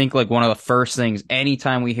 I think like one of the first things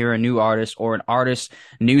anytime we hear a new artist or an artist,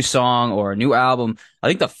 new song or a new album, I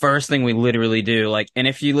think the first thing we literally do, like, and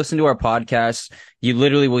if you listen to our podcast, you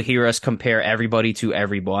literally will hear us compare everybody to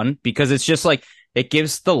everyone because it's just like it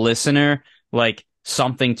gives the listener like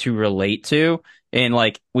something to relate to. And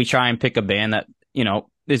like we try and pick a band that,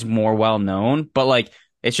 is more well known, but like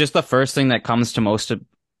it's just the first thing that comes to most of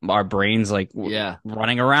our brains. Like Yeah.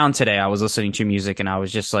 running around today, I was listening to music and I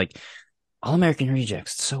was just like, All American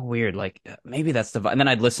Rejects. It's so weird. Like maybe that's the vibe. And then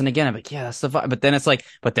I'd listen again. I'm like, yeah, that's the vibe. But then it's like,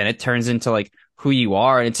 but then it turns into like who you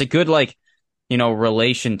are. And it's a good like,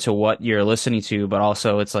 relation to what you're listening to. But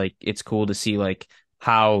also it's like, it's cool to see like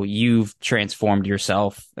how you've transformed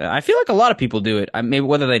yourself. I feel like a lot of people do it. Maybe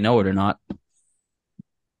whether they know it or not.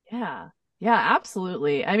 Yeah. Yeah,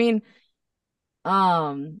 absolutely. I mean,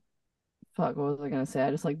 fuck, what was I gonna say? I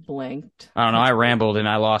just like blanked. I don't know. I rambled and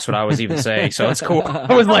I lost what I was even saying. So it's cool.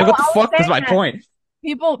 I was like, what the fuck was my point?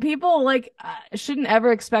 People like shouldn't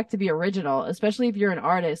ever expect to be original, especially if you're an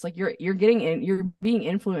artist. Like you're being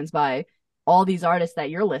influenced by all these artists that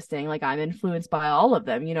you're listing. Like I'm influenced by all of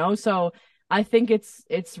them, So I think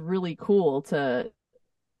it's really cool to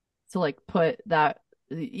like put that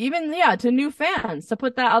even to new fans to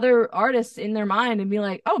put that other artist in their mind and be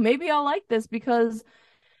like, oh, maybe I'll like this because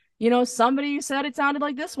somebody said it sounded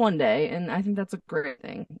like this one day, and I think that's a great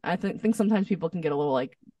thing. I think sometimes people can get a little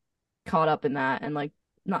like caught up in that and like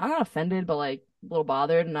I'm not offended, but like a little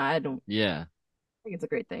bothered, and I don't Yeah. think it's a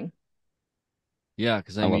great thing. Yeah,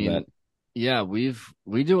 because I love mean, that. yeah, we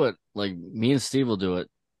do it like me and Steve will do it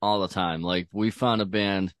all the time. Like we found a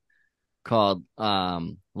band called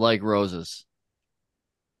Like Roses.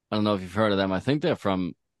 I don't know if you've heard of them. I think they're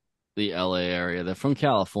from the LA area. They're from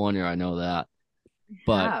California, I know that.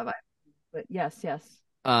 But But yes.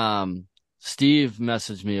 Steve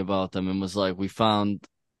messaged me about them and was like, we found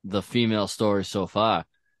the female story so far.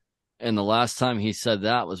 And the last time he said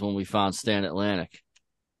that was when we found Stand Atlantic.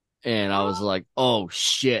 And I was like, oh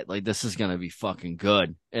shit, like this is gonna be fucking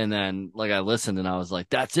good. And then like I listened and I was like,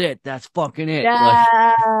 that's it, that's fucking it.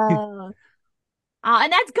 Yeah. Like,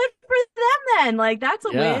 And that's good for them then. Like that's a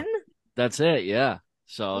Yeah. win. that's it, yeah.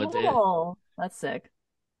 So Cool. That's sick.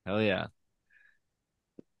 hell yeah.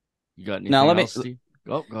 You got anything Now, let me- else, Steve?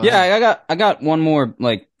 Go ahead. Yeah, I got one more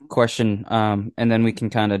like question, and then we can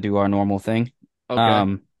kind of do our normal thing.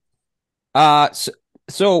 Okay.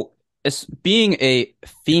 So it's being a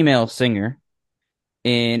female singer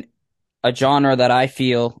in a genre that I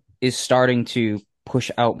feel is starting to push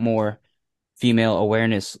out more female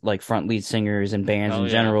awareness, like front lead singers and bands Hell in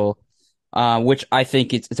yeah. general, which I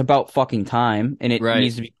think it's about fucking time, and it Right.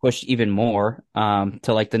 needs to be pushed even more, to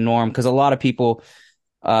like the norm, because a lot of people,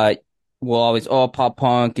 will always, pop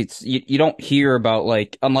punk. It's you don't hear about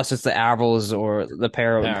like unless it's the Avrils or the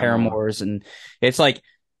Paramours, and it's like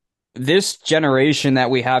this generation that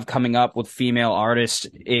we have coming up with female artists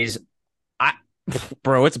is,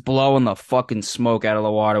 bro, it's blowing the fucking smoke out of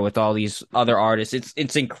the water with all these other artists.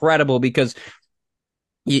 It's incredible because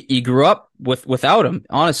you grew up without them,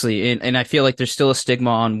 honestly, and I feel like there's still a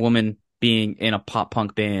stigma on women being in a pop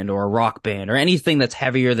punk band or a rock band or anything that's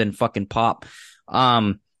heavier than fucking pop.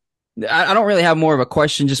 I don't really have more of a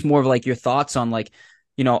question, just more of like your thoughts on like,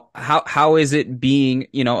 how is it being,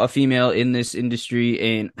 a female in this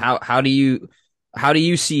industry, and how do you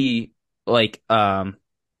see like,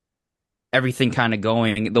 everything kind of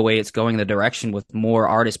going the way it's going, the direction with more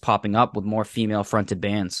artists popping up with more female fronted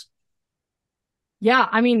bands. Yeah,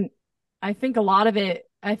 I mean, I think a lot of it,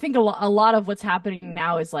 I think a lot of what's happening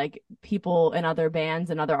now is like people and other bands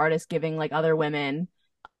and other artists giving like other women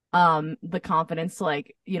the confidence to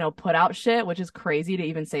like, put out shit, which is crazy to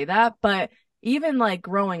even say that. But even like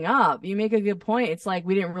growing up, you make a good point. It's like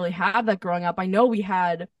we didn't really have that growing up. I know we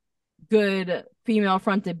had good female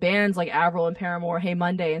fronted bands like Avril and Paramore, Hey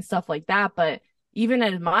Monday and stuff like that, but even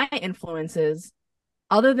as my influences,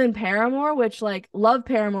 other than Paramore, which like love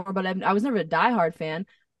Paramore, but I was never a diehard fan.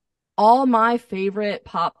 All my favorite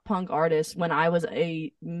pop punk artists when I was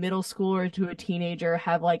a middle schooler to a teenager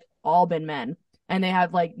have like all been men, and they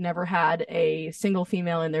have like never had a single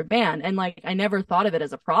female in their band. And like I never thought of it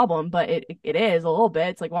as a problem, but it is a little bit.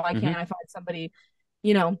 It's like, why can't I find somebody,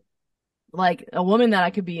 you know, like a woman that I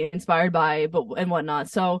could be inspired by, but and whatnot.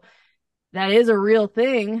 So that is a real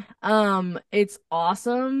thing. It's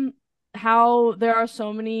awesome how there are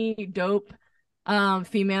so many dope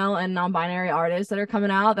female and non-binary artists that are coming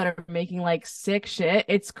out that are making like sick shit.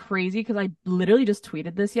 It's crazy because I literally just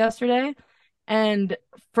tweeted this yesterday, and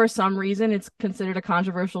for some reason it's considered a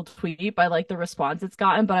controversial tweet by like the response it's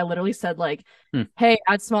gotten, but I literally said like, hey,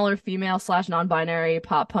 add smaller female / non-binary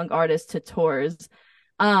pop punk artists to tours.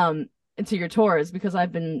 Into your tours, because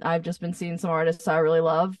I've just been seeing some artists I really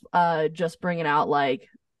love just bringing out like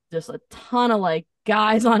just a ton of like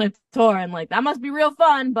guys on a tour, and like that must be real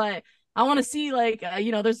fun. But I want to see like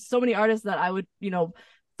there's so many artists that I would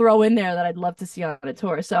throw in there that I'd love to see on a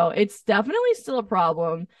tour. So it's definitely still a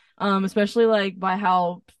problem, especially like by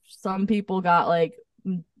how some people got like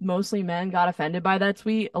mostly men got offended by that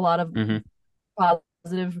tweet. A lot of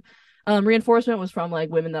positive reinforcement was from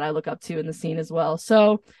like women that I look up to in the scene as well.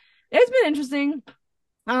 So it's been interesting.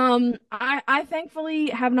 I thankfully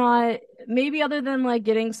have not, maybe other than like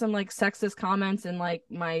getting some like sexist comments in like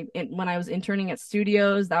when I was interning at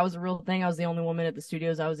studios. That was a real thing. I was the only woman at the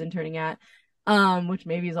studios I was interning at, which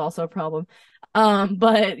maybe is also a problem.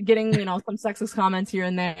 But getting, some sexist comments here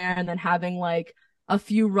and there, and then having like a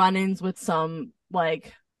few run-ins with some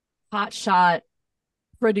like hotshot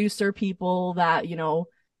producer people that,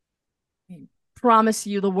 promise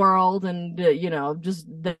you the world, and, just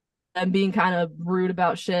them being kind of rude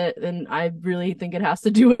about shit. And I really think it has to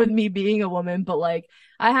do with me being a woman, but like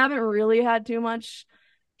I haven't really had too much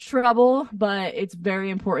trouble. But it's very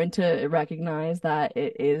important to recognize that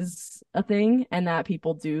it is a thing and that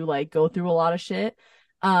people do like go through a lot of shit,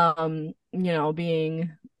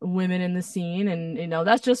 being women in the scene. And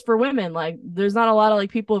that's just for women. Like there's not a lot of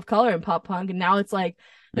like people of color in pop punk, and now it's like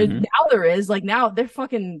now there is, like, now they're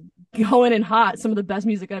fucking going in hot. Some of the best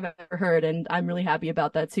music I've ever heard, and I'm really happy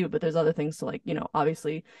about that too. But there's other things to like,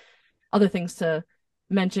 obviously other things to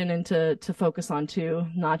mention and to focus on too,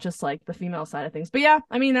 not just like the female side of things. But yeah,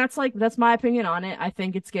 I mean, that's my opinion on it. I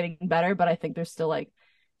think it's getting better, but I think there's still like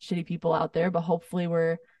shitty people out there. But hopefully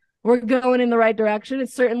we're going in the right direction. It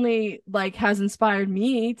certainly like has inspired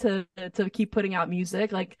me to keep putting out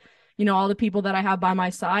music. Like, all the people that I have by my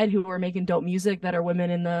side who are making dope music that are women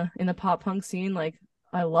in the pop punk scene, like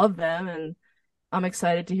I love them, and I'm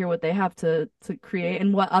excited to hear what they have to create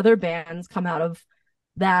and what other bands come out of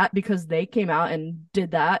that, because they came out and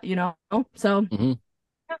did that, So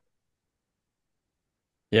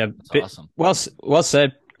yeah, That's awesome. Well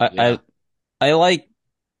said. Yeah. I like.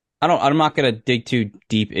 I'm not gonna dig too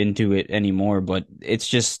deep into it anymore, but it's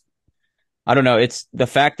just, I don't know. It's the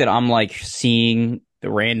fact that I'm like seeing the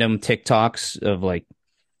random TikToks of like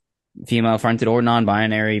female fronted or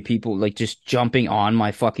non-binary people like just jumping on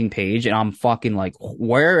my fucking page, and I'm fucking like,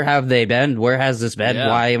 where have they been? Where has this been? Yeah,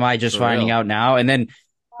 Why am I just finding out now? And then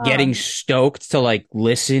getting stoked to like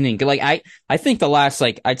listen and like I think the last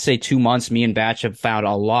like I'd say 2 months, me and Batch have found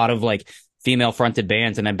a lot of like female fronted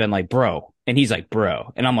bands, and I've been like, bro, and he's like,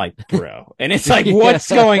 bro, and I'm like, bro, and it's like, what's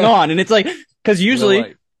going on? And it's like, because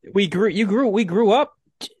usually we grew up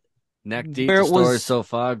neck deep, where the it story was so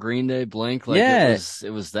far, Green Day, Blink, like it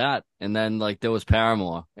was that, and then like there was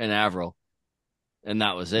Paramore and Avril, and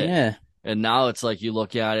that was it. Yeah. And now it's like you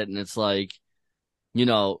look at it and it's like,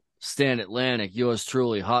 Stan Atlantic, yours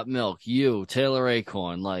truly, Hot Milk, you, Taylor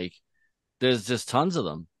Acorn, like there's just tons of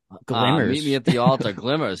them. Glimmers. Meet Me at the Altar,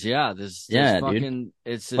 Glimmers, yeah. There's fucking, dude.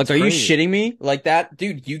 it's Like, are crazy. you shitting me? Like that,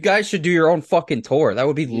 dude, you guys should do your own fucking tour. That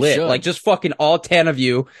would be lit. should. Like just fucking all 10 of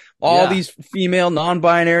you, all these female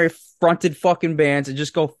non-binary fronted fucking bands, and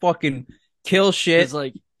just go fucking kill shit. It's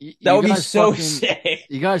like that would be so fucking, sick.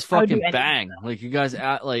 You guys I would do fucking anything. bang. Like you guys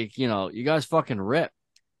you guys fucking rip.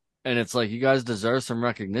 And it's like you guys deserve some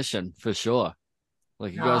recognition for sure.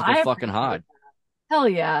 Like you No, guys I go fucking appreciate hard. Hell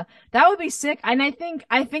yeah. That would be sick. And I think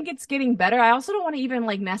it's getting better. I also don't want to even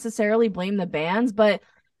like necessarily blame the bands, but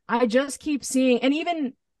I just keep seeing, and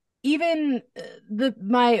even the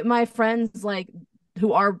my friends like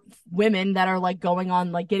who are women that are like going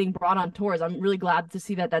on like getting brought on tours. I'm really glad to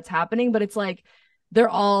see that that's happening, but it's like they're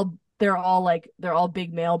all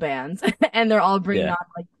big male bands and they're all bringing Yeah. on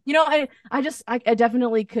like I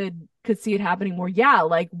definitely could see it happening more. Yeah,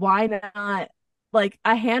 like why not like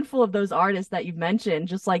a handful of those artists that you've mentioned,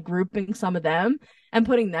 just like grouping some of them and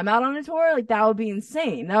putting them out on a tour, like that would be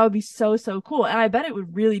insane. That would be so, so cool. And I bet it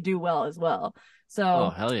would really do well as well. Oh, So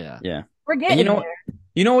hell yeah. Yeah. we're And getting there.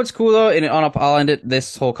 you know what's cool though, and I'll end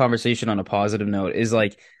this whole conversation on a positive note is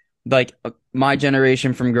my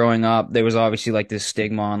generation from growing up, there was obviously like this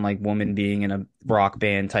stigma on like women being in a rock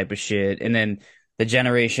band type of shit, and then the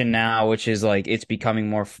generation now, which is like it's becoming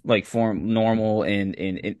more like form normal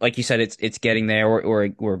and like you said, it's getting there, or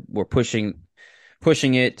we're pushing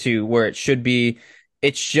it to where it should be.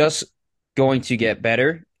 It's just going to get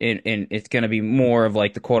better and it's going to be more of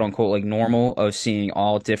like the quote unquote like normal of seeing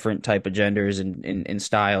all different type of genders and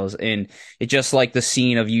styles. And it's just like the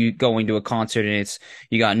scene of you going to a concert and it's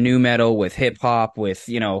you got new metal with hip hop with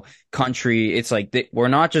country. It's like we're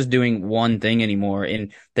not just doing one thing anymore.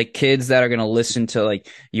 And the kids that are going to listen to like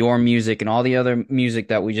your music and all the other music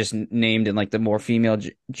that we just named in like the more female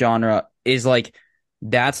genre is like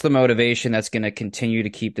that's the motivation that's going to continue to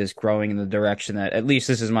keep this growing in the direction that, at least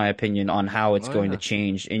this is my opinion on how it's Oh, going yeah. to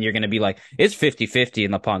change. And you're going to be like, it's 50-50 in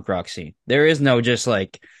the punk rock scene. There is no just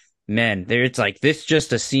like men there. It's like this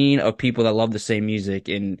just a scene of people that love the same music.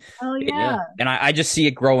 And, Oh Yeah. yeah. and I just see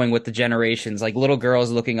it growing with the generations, like little girls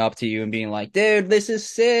looking up to you and being like, dude, this is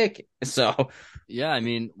sick. So Yeah, I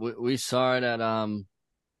mean, we saw it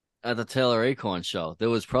at the Taylor Acorn show. There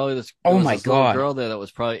was probably there oh was my this little God, girl there that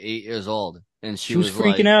was probably 8 years old, and she she was was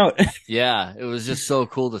freaking like, out. yeah, it was just so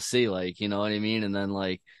cool to see, like, you know what I mean? And then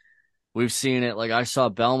like we've seen it, like I saw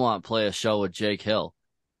Belmont play a show with Jake Hill,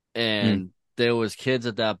 Mm. and there was kids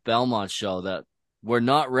at that Belmont show that were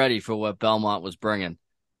not ready for what Belmont was bringing.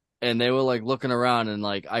 And they were like looking around and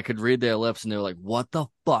like I could read their lips and they were like, "What the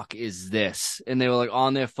fuck is this?" And they were like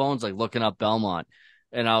on their phones like looking up Belmont.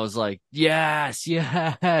 And I was like, "Yes,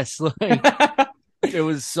 yes." Like it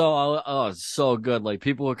was it was so good. Like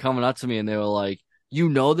people were coming up to me and they were like, "You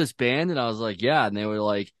know this band?" And I was like, "Yeah." And they were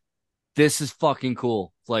like, "This is fucking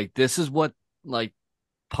cool. Like this is what like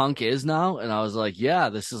punk is now." And I was like, "Yeah,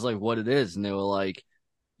 this is like what it is." And they were like,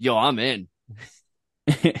 "Yo, I'm in."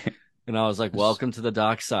 And I was like, "Welcome to the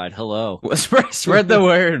dark side. Hello." Spread the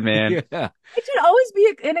word, man. Yeah. It should always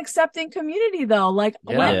be an accepting community though. Like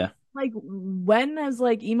Yeah. Yeah. when has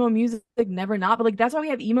like emo music never not? But like that's why we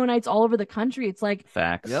have emo nights all over the country. It's like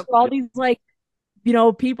Facts. Yep. for all these like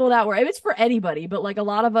people that were, it's for anybody, but like a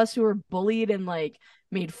lot of us who were bullied and like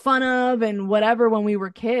made fun of and whatever when we were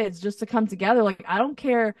kids, just to come together. Like, I don't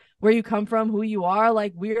care where you come from, who you are.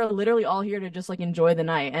 Like, we are literally all here to just like enjoy the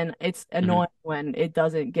night. And it's annoying when it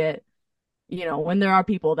doesn't get, when there are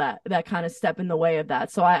people that kind of step in the way of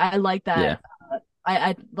that. So I like that. Yeah.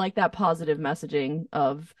 I like that positive messaging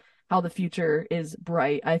of how the future is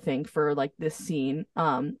bright, I think, for like this scene.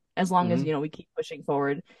 As long as, we keep pushing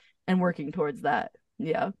forward and working towards that.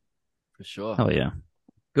 Yeah. For sure. Hell yeah.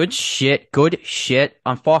 Good shit. Good shit.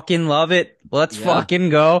 I fucking love it. Let's Yeah. fucking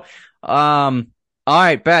go. All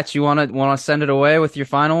right, Bats, you wanna send it away with your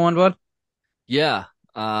final one, bud? Yeah.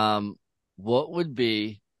 What would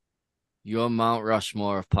be your Mount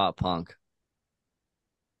Rushmore of pop punk?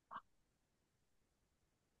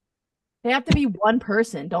 They have to be one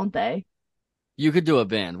person, don't they? You could do a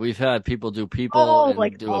band. We've had people do people Oh, and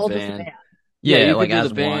like do a all just band. band. Yeah, you like could do as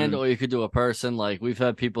the band one. or you could do a person. Like we've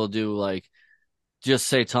had people do like just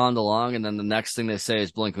say Tom DeLonge and then the next thing they say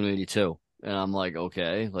is Blink-182. And I'm like,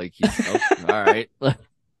 okay, like all right.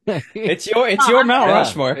 It's your Mount Yeah,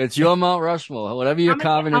 Rushmore. It's your Mount Rushmore. Whatever you're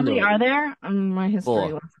carving How into many it. are there? My history.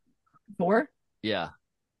 4. 4? Yeah.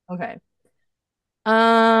 Okay.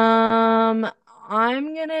 I'm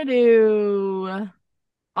gonna do.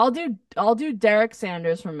 I'll do Derek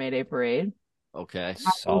Sanders from Mayday Parade. Okay.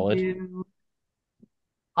 Solid.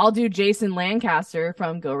 I'll do Jason Lancaster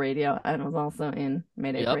from Go Radio and was also in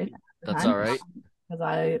Mayday Yep. Parade. That's all right. Because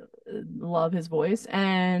I love his voice.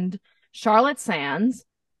 And Charlotte Sands.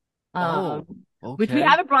 Oh, Which we okay.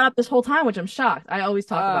 haven't brought up this whole time, which I'm shocked. I always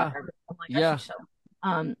talk about her. I'm like, yeah. she's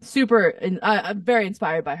super, I'm very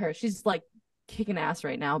inspired by her. She's like kicking ass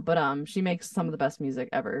right now, but she makes some of the best music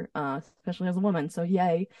ever, especially as a woman. So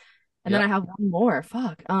yay! And then I have one more.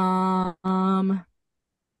 Fuck.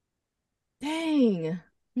 Dang.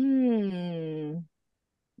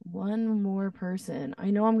 One more person.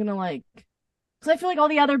 I know I'm gonna like because I feel like all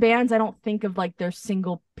the other bands, I don't think of like their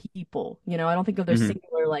single people, you know, I don't think of their Mhm.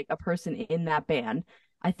 singular like a person in that band.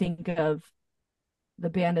 I think of the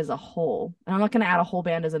band as a whole. And I'm not going to add a whole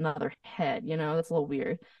band as another head, you know, that's a little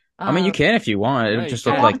weird. I mean, you can if you want. It Yeah, would you just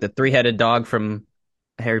look can. like the three-headed dog from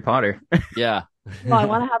Harry Potter. Yeah. Well, I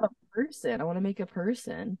want to have a person. I want to make a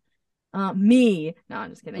person. Me. No, I'm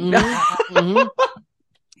just kidding. Mhm.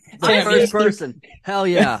 The Damn, first you- person. Hell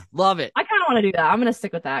yeah. Love it. I kind of want to do that. I'm going to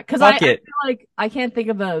stick with that because I Fuck feel it. like I can't think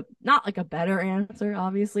of not like a better answer,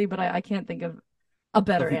 obviously, but I can't think of a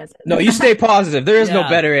better answer. No, you stay positive. There is no Yeah.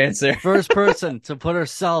 better answer. First person to put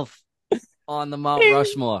herself on the Mount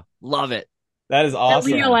Rushmore. Love it. That is That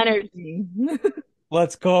awesome. Leo energy.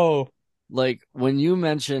 Let's go. Like when you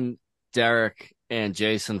mention Derek and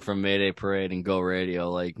Jason from Mayday Parade and Go Radio,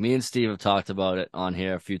 like me and Steve have talked about it on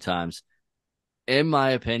here a few times. In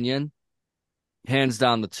my opinion, hands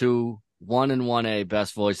down the 1 and 1A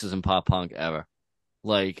best voices in pop punk ever.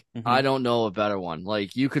 Like, Mhm. I don't know a better one.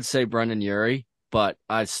 Like, you could say Brendan Urie, but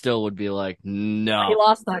I still would be like, He no.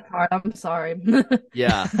 lost that card. I'm sorry.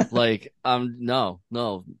 Yeah, like, no.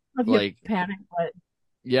 If you Like, panic, but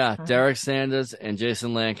yeah, Derek Sanders and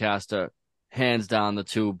Jason Lancaster, hands down the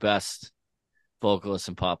 2 best vocalists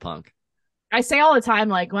in pop punk. I say all the time,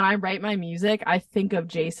 like when I write my music, I think of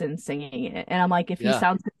Jason singing it, and I'm like, if he Yeah.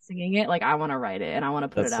 sounds good singing it, like I want to write it and I want to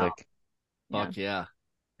put That's it out. sick. Yeah. Fuck yeah.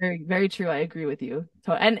 Very, very true. I agree with you.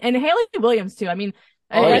 So, and Haley Williams too. I mean,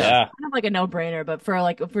 Oh, it's yeah. kind of like a no-brainer, but for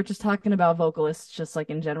like if we're just talking about vocalists, just like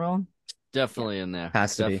in general, Definitely in there.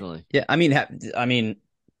 Has to be. Definitely. Yeah, I mean,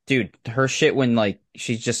 dude, her shit when like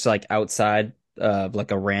she's just like outside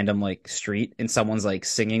like a random like street and someone's like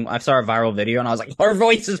singing. I saw a viral video and I was like, her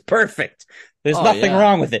voice is perfect. There's Oh, nothing yeah.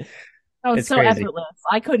 wrong with it. that was It's so crazy. effortless.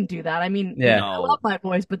 I couldn't do that. I mean, Yeah. I love my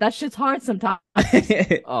voice, but that shit's hard sometimes.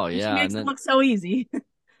 Oh She yeah. makes And it then look so easy.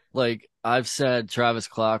 like I've said Travis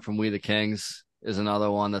Clark from We the Kings is another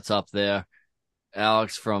one that's up there.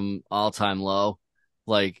 Alex from All Time Low.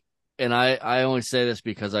 Like, and I only say this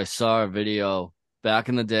because I saw a video back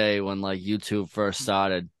in the day when like YouTube first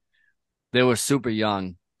started. They were super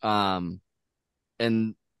young.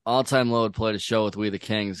 And All Time Low had played a show with We the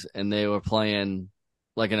Kings and they were playing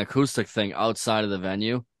like an acoustic thing outside of the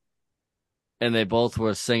venue. And they both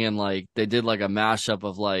were singing like they did like a mashup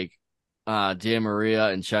of like Dear Maria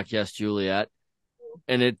and Check Yes Juliet.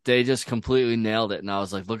 And they just completely nailed it. And I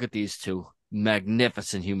was like, look at these 2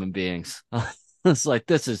 magnificent human beings. It's like,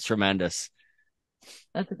 this is tremendous.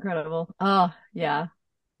 That's incredible. Oh yeah,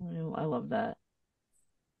 I love that.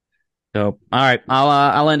 Dope. All right,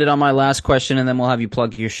 I'll end it on my last question and then we'll have you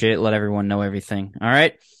plug your shit, let everyone know everything. All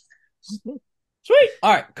right. Sweet.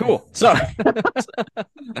 All right, cool. So, all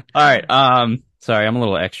right. Sorry, I'm a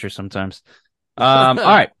little extra sometimes. All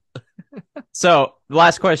right. So,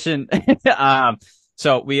 last question.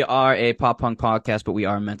 So we are a pop punk podcast, but we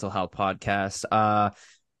are a mental health podcast.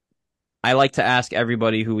 I like to ask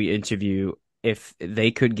everybody who we interview if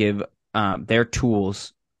they could give their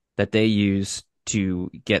tools that they use to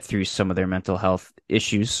get through some of their mental health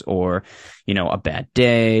issues, or a bad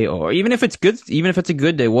day, or even if it's a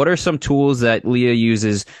good day. What are some tools that Leah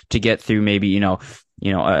uses to get through maybe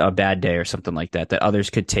a bad day or something like that others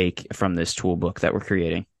could take from this tool book that we're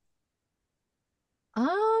creating?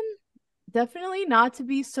 Definitely not to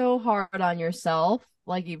be so hard on yourself.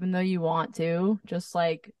 Like, even though you want to, just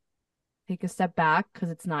like take a step back because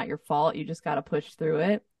it's not your fault. You just got to push through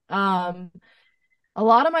it. A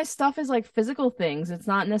lot of my stuff is like physical things. It's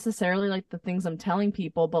not necessarily like the things I'm telling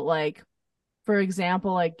people, but like, for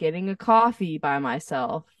example, like getting a coffee by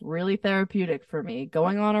myself, really therapeutic for me.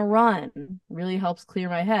 Going on a run really helps clear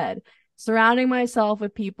my head. Surrounding myself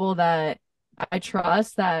with people that I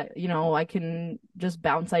trust, that, I can just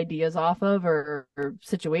bounce ideas off of, or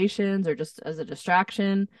situations, or just as a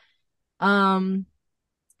distraction. And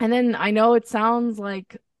then I know it sounds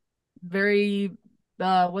like very,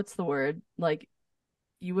 what's the word? Like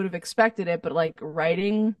you would have expected it, but like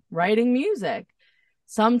writing music.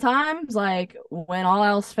 Sometimes, like when all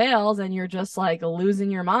else fails and you're just like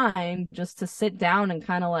losing your mind, just to sit down and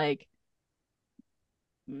kind of like,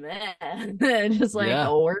 man, just like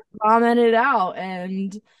word vomit it out,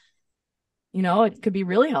 and it could be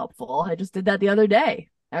really helpful. I just did that the other day.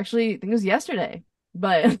 Actually, I think it was yesterday,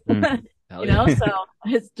 but so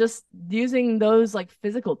it's just using those like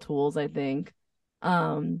physical tools, I think,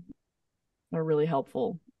 are really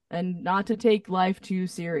helpful, and not to take life too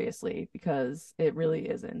seriously, because it really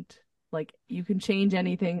isn't. Like, you can change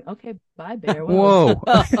anything. Okay, bye, Bear. Whoa.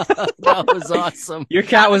 That was awesome. Your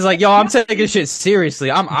cat was like, yo, I'm taking shit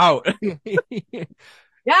seriously. I'm out.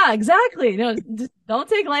 Yeah, exactly. No, just don't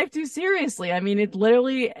take life too seriously. I mean, it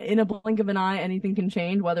literally in a blink of an eye, anything can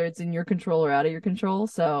change, whether it's in your control or out of your control.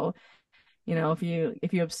 So, if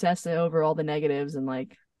you obsess over all the negatives and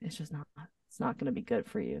like it's not going to be good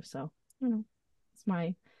for you. So, it's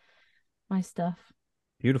my stuff.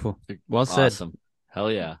 Beautiful. Well said. Awesome.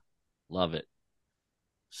 Hell yeah. Love it.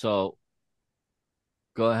 So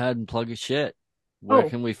go ahead and plug your shit. Where Oh,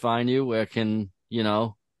 can we find you? Where can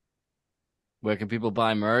people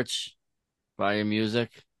buy merch, buy your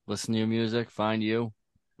music, listen to your music, find you?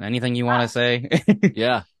 Anything you want to say?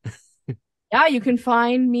 Yeah. yeah, you can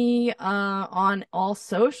find me on all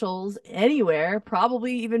socials anywhere,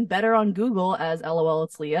 probably even better on Google as LOL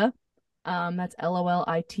it's Leah. That's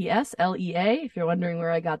LOLITSLEA. If you're wondering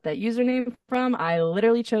where I got that username from, I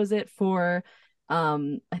literally chose it for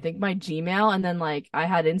I think my Gmail, and then like I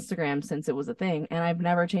had Instagram since it was a thing, and I've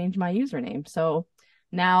never changed my username. So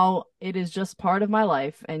now it is just part of my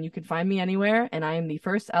life, and you can find me anywhere, and I am the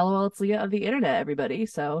first LOL it's Leah of the internet, everybody.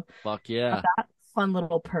 So Fuck yeah. that fun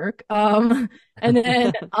little perk. And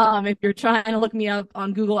then if you're trying to look me up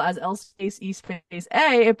on Google as L space E space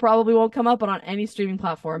A, it probably won't come up, but on any streaming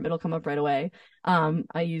platform, it'll come up right away.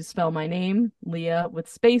 I use spell my name, Leah with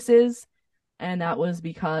spaces, and that was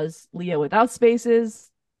because Leah without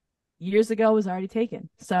spaces years ago was already taken.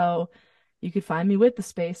 So you could find me with the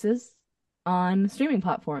spaces on streaming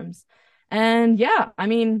platforms. And yeah, I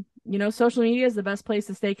mean, social media is the best place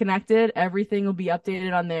to stay connected. Everything will be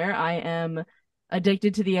updated on there. I am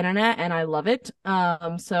addicted to the internet and I love it.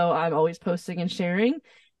 So I'm always posting and sharing.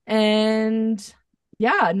 And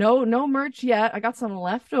yeah, no merch yet. I got some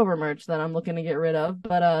leftover merch that I'm looking to get rid of,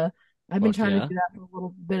 but I've been Fuck trying yeah. to do that for a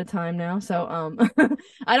little bit of time now. So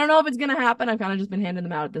I don't know if it's gonna happen. I've kind of just been handing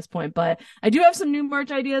them out at this point, but I do have some new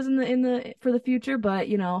merch ideas in the for the future, but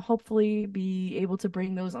hopefully be able to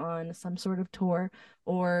bring those on some sort of tour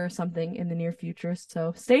or something in the near future.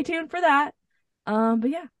 So stay tuned for that. But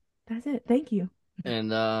yeah, that's it. Thank you.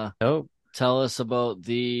 And Oh, tell us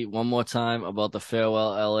one more time about the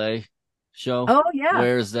Farewell LA show. Oh yeah.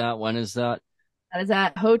 Where is that? When is that? That is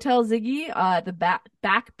at Hotel Ziggy, the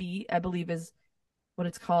Backbeat, I believe is what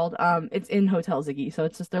it's called. It's in Hotel Ziggy, so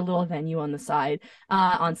it's just their little venue on the side,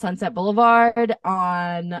 on Sunset Boulevard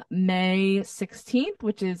on May 16th,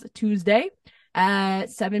 which is Tuesday at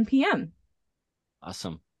 7 p.m.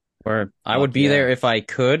 Awesome. or I Fuck would be yeah. there if I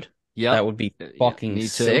could. Yep. That would be Yeah, fucking me too.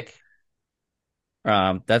 sick.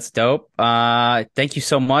 That's dope. Thank you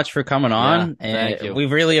so much for coming on. Yeah, thank you. We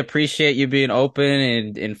really appreciate you being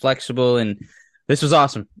open and flexible, and this was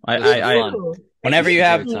awesome. Fun. Whenever you Great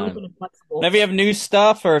have time. whenever you have new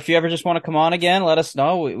stuff, or if you ever just want to come on again, let us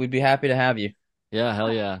know. We'd be happy to have you. Yeah,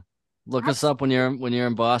 hell yeah. Look us up when you're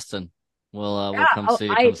in Boston. We'll Yeah, come see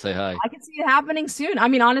you, come say hi. I can see it happening soon. I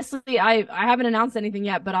mean, honestly, I haven't announced anything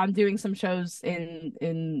yet, but I'm doing some shows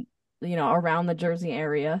in around the Jersey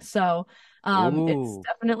area. So Ooh. it's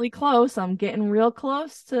definitely close. I'm getting real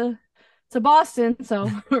close to Boston. So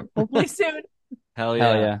hopefully soon. Hell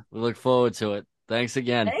Hell yeah. yeah. We look forward to it. Thanks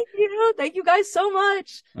again. Thank you. Thank you guys so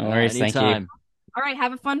much. No worries. Thank you. Anytime. All right,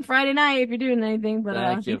 have a fun Friday night if you're doing anything. But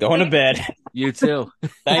Thank you. Going to bed. You too.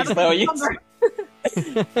 Thanks, have a though. good You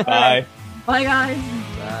number. Bye. Bye, guys.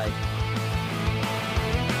 Bye.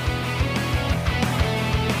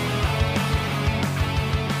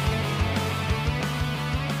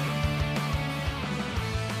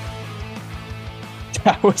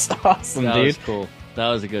 That was awesome, That dude. was cool. That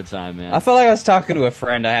was a good time, man. I felt like I was talking to a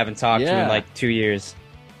friend I haven't talked to Yeah. in like 2 years.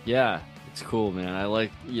 Yeah, it's cool, man. I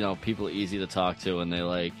like, people easy to talk to and they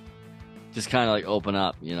like just kind of like open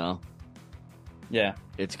up, Yeah.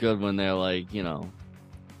 It's good when they're like,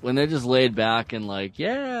 when they're just laid back and like,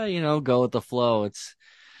 yeah, go with the flow.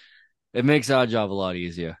 It makes our job a lot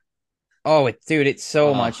easier. Oh, dude, it's so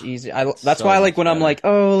Oh, much easier. That's so why, much like, when I'm better. like,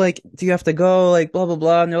 oh, like, do you have to go? Like, blah, blah,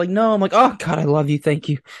 blah. And they're like, no. I'm like, oh, God, I love you. Thank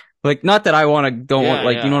you. Like, not that I want to go, Yeah,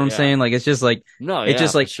 like, you know what I'm yeah. saying? Like, it's just like, No, it's yeah,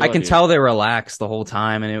 just for like, sure, I can dude. tell they're relaxed the whole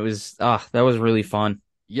time. And it was, that was really fun.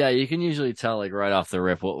 Yeah, you can usually tell like right off the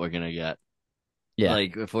rip what we're gonna get. Yeah.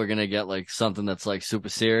 Like if we're gonna get like something that's like super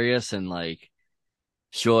serious and like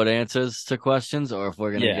short answers to questions, or if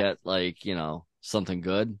we're gonna Yeah. get like, something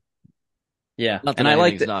good. Yeah. Not that And I like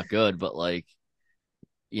anything's that. not good, but like,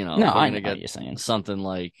 No, if we're I gonna know what get you're saying. something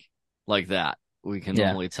like that, we can Yeah.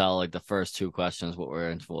 normally tell like the first two questions what we're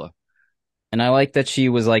in for. And I like that she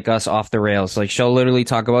was like us off the rails. Like she'll literally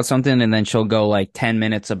talk about something and then she'll go like 10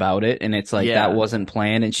 minutes about it. And it's like, Yeah. that wasn't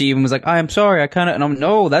planned. And she even was like, I'm sorry. And I'm,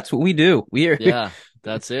 no, that's what we do. We're, Yeah,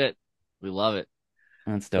 that's it. We love it.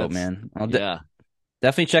 that's dope, That's- man. I'll Yeah.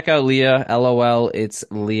 definitely check out Leah. LOL. It's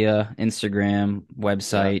Leah Instagram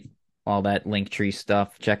website. all that Linktree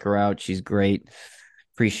stuff. Check her out. She's great.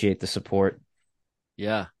 Appreciate the support.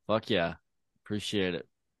 Yeah, fuck yeah. Appreciate it.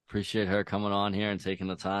 Appreciate her coming on here and taking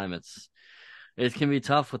the time. It can be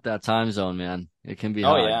tough with that time zone, man. It can be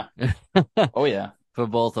hard. Oh yeah. For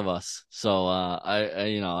both of us. So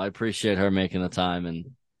I appreciate her making the time, and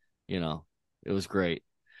it was great.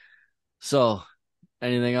 So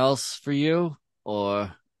anything else for you,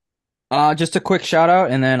 or Just a quick shout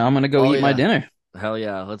out, and then I'm gonna go eat my dinner. hell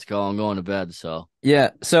yeah, let's go. I'm going to bed. So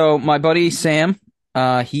Yeah. So my buddy Sam,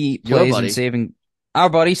 he Your plays buddy? in Saving. Our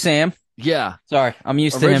buddy Sam. yeah, Sorry, I'm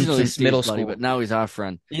used to him originally since Steve's middle buddy, school. but now he's our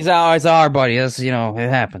friend. He's our buddy. That's, it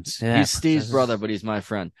happens. It He's happens. Steve's brother, but he's my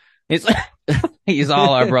friend. It's he's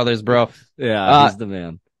all our brothers, bro. Yeah, he's the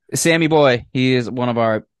man. Sammy boy, he is one of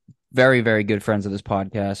our very, very good friends of this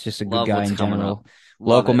podcast. Just a good Love guy what's in coming general. up.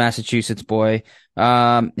 Love Local it. Massachusetts boy.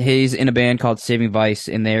 He's in a band called Saving Vice,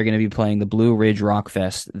 and they are going to be playing the Blue Ridge Rock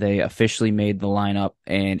Fest. They officially made the lineup,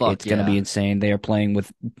 and Fuck it's going to yeah. be insane. They are playing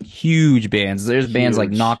with huge bands. There's bands like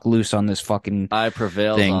Huge. Knock Loose on this fucking. I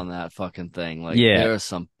prevails thing. on that fucking thing. Like, Yeah. there are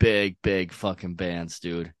some big, big fucking bands,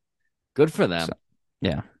 dude. Good for them. So,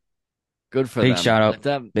 yeah. Good for Big them. shout out. Like,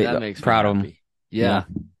 that Big- makes me proud of 'em. happy. Yeah.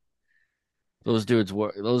 Those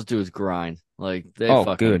dudes grind. Like, they Oh,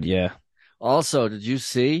 fucking good. Yeah. Also, did you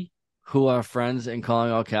see who our friends in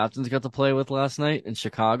Calling All Captains got to play with last night in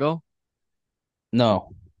Chicago?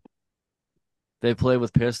 No. They played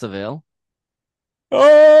with Pierce the Veil.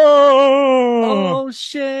 Oh. Oh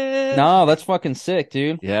shit! No, that's fucking sick,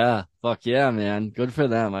 dude. Yeah, fuck yeah, man. Good for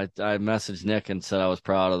them. I messaged Nick and said I was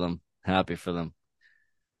proud of them, happy for them.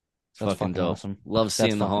 It's That's fucking fucking dope. awesome. Love That's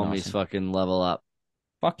seeing the fucking homies awesome. fucking level up.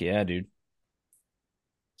 Fuck yeah, dude.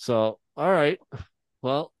 So, all right.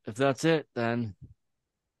 Well, if that's it, then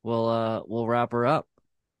we'll wrap her up.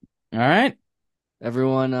 All right.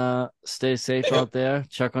 Everyone, stay safe out there.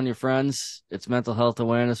 Check on your friends. It's Mental Health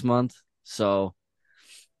Awareness Month, so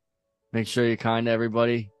make sure you're kind to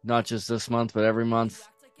everybody, not just this month, but every month.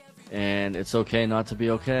 And it's okay not to be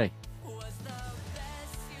okay.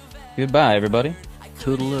 Goodbye, everybody.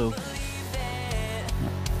 Toodaloo.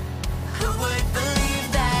 Who would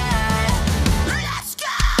believe that? Let's go!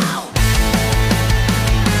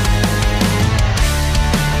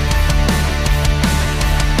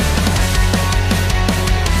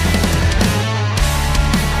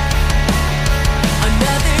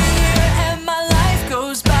 Another year and my life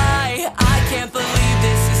goes by. I can't believe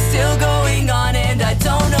this is still going on, and I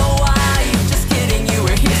don't know why. Just kidding, you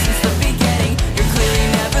were here since the beginning. You're clearly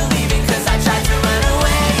never leaving, 'cause I tried to run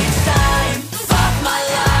away each time. Fuck my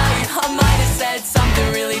life. I might have said something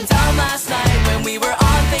really dumb last night when we were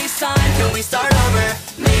on FaceTime. Can we start over?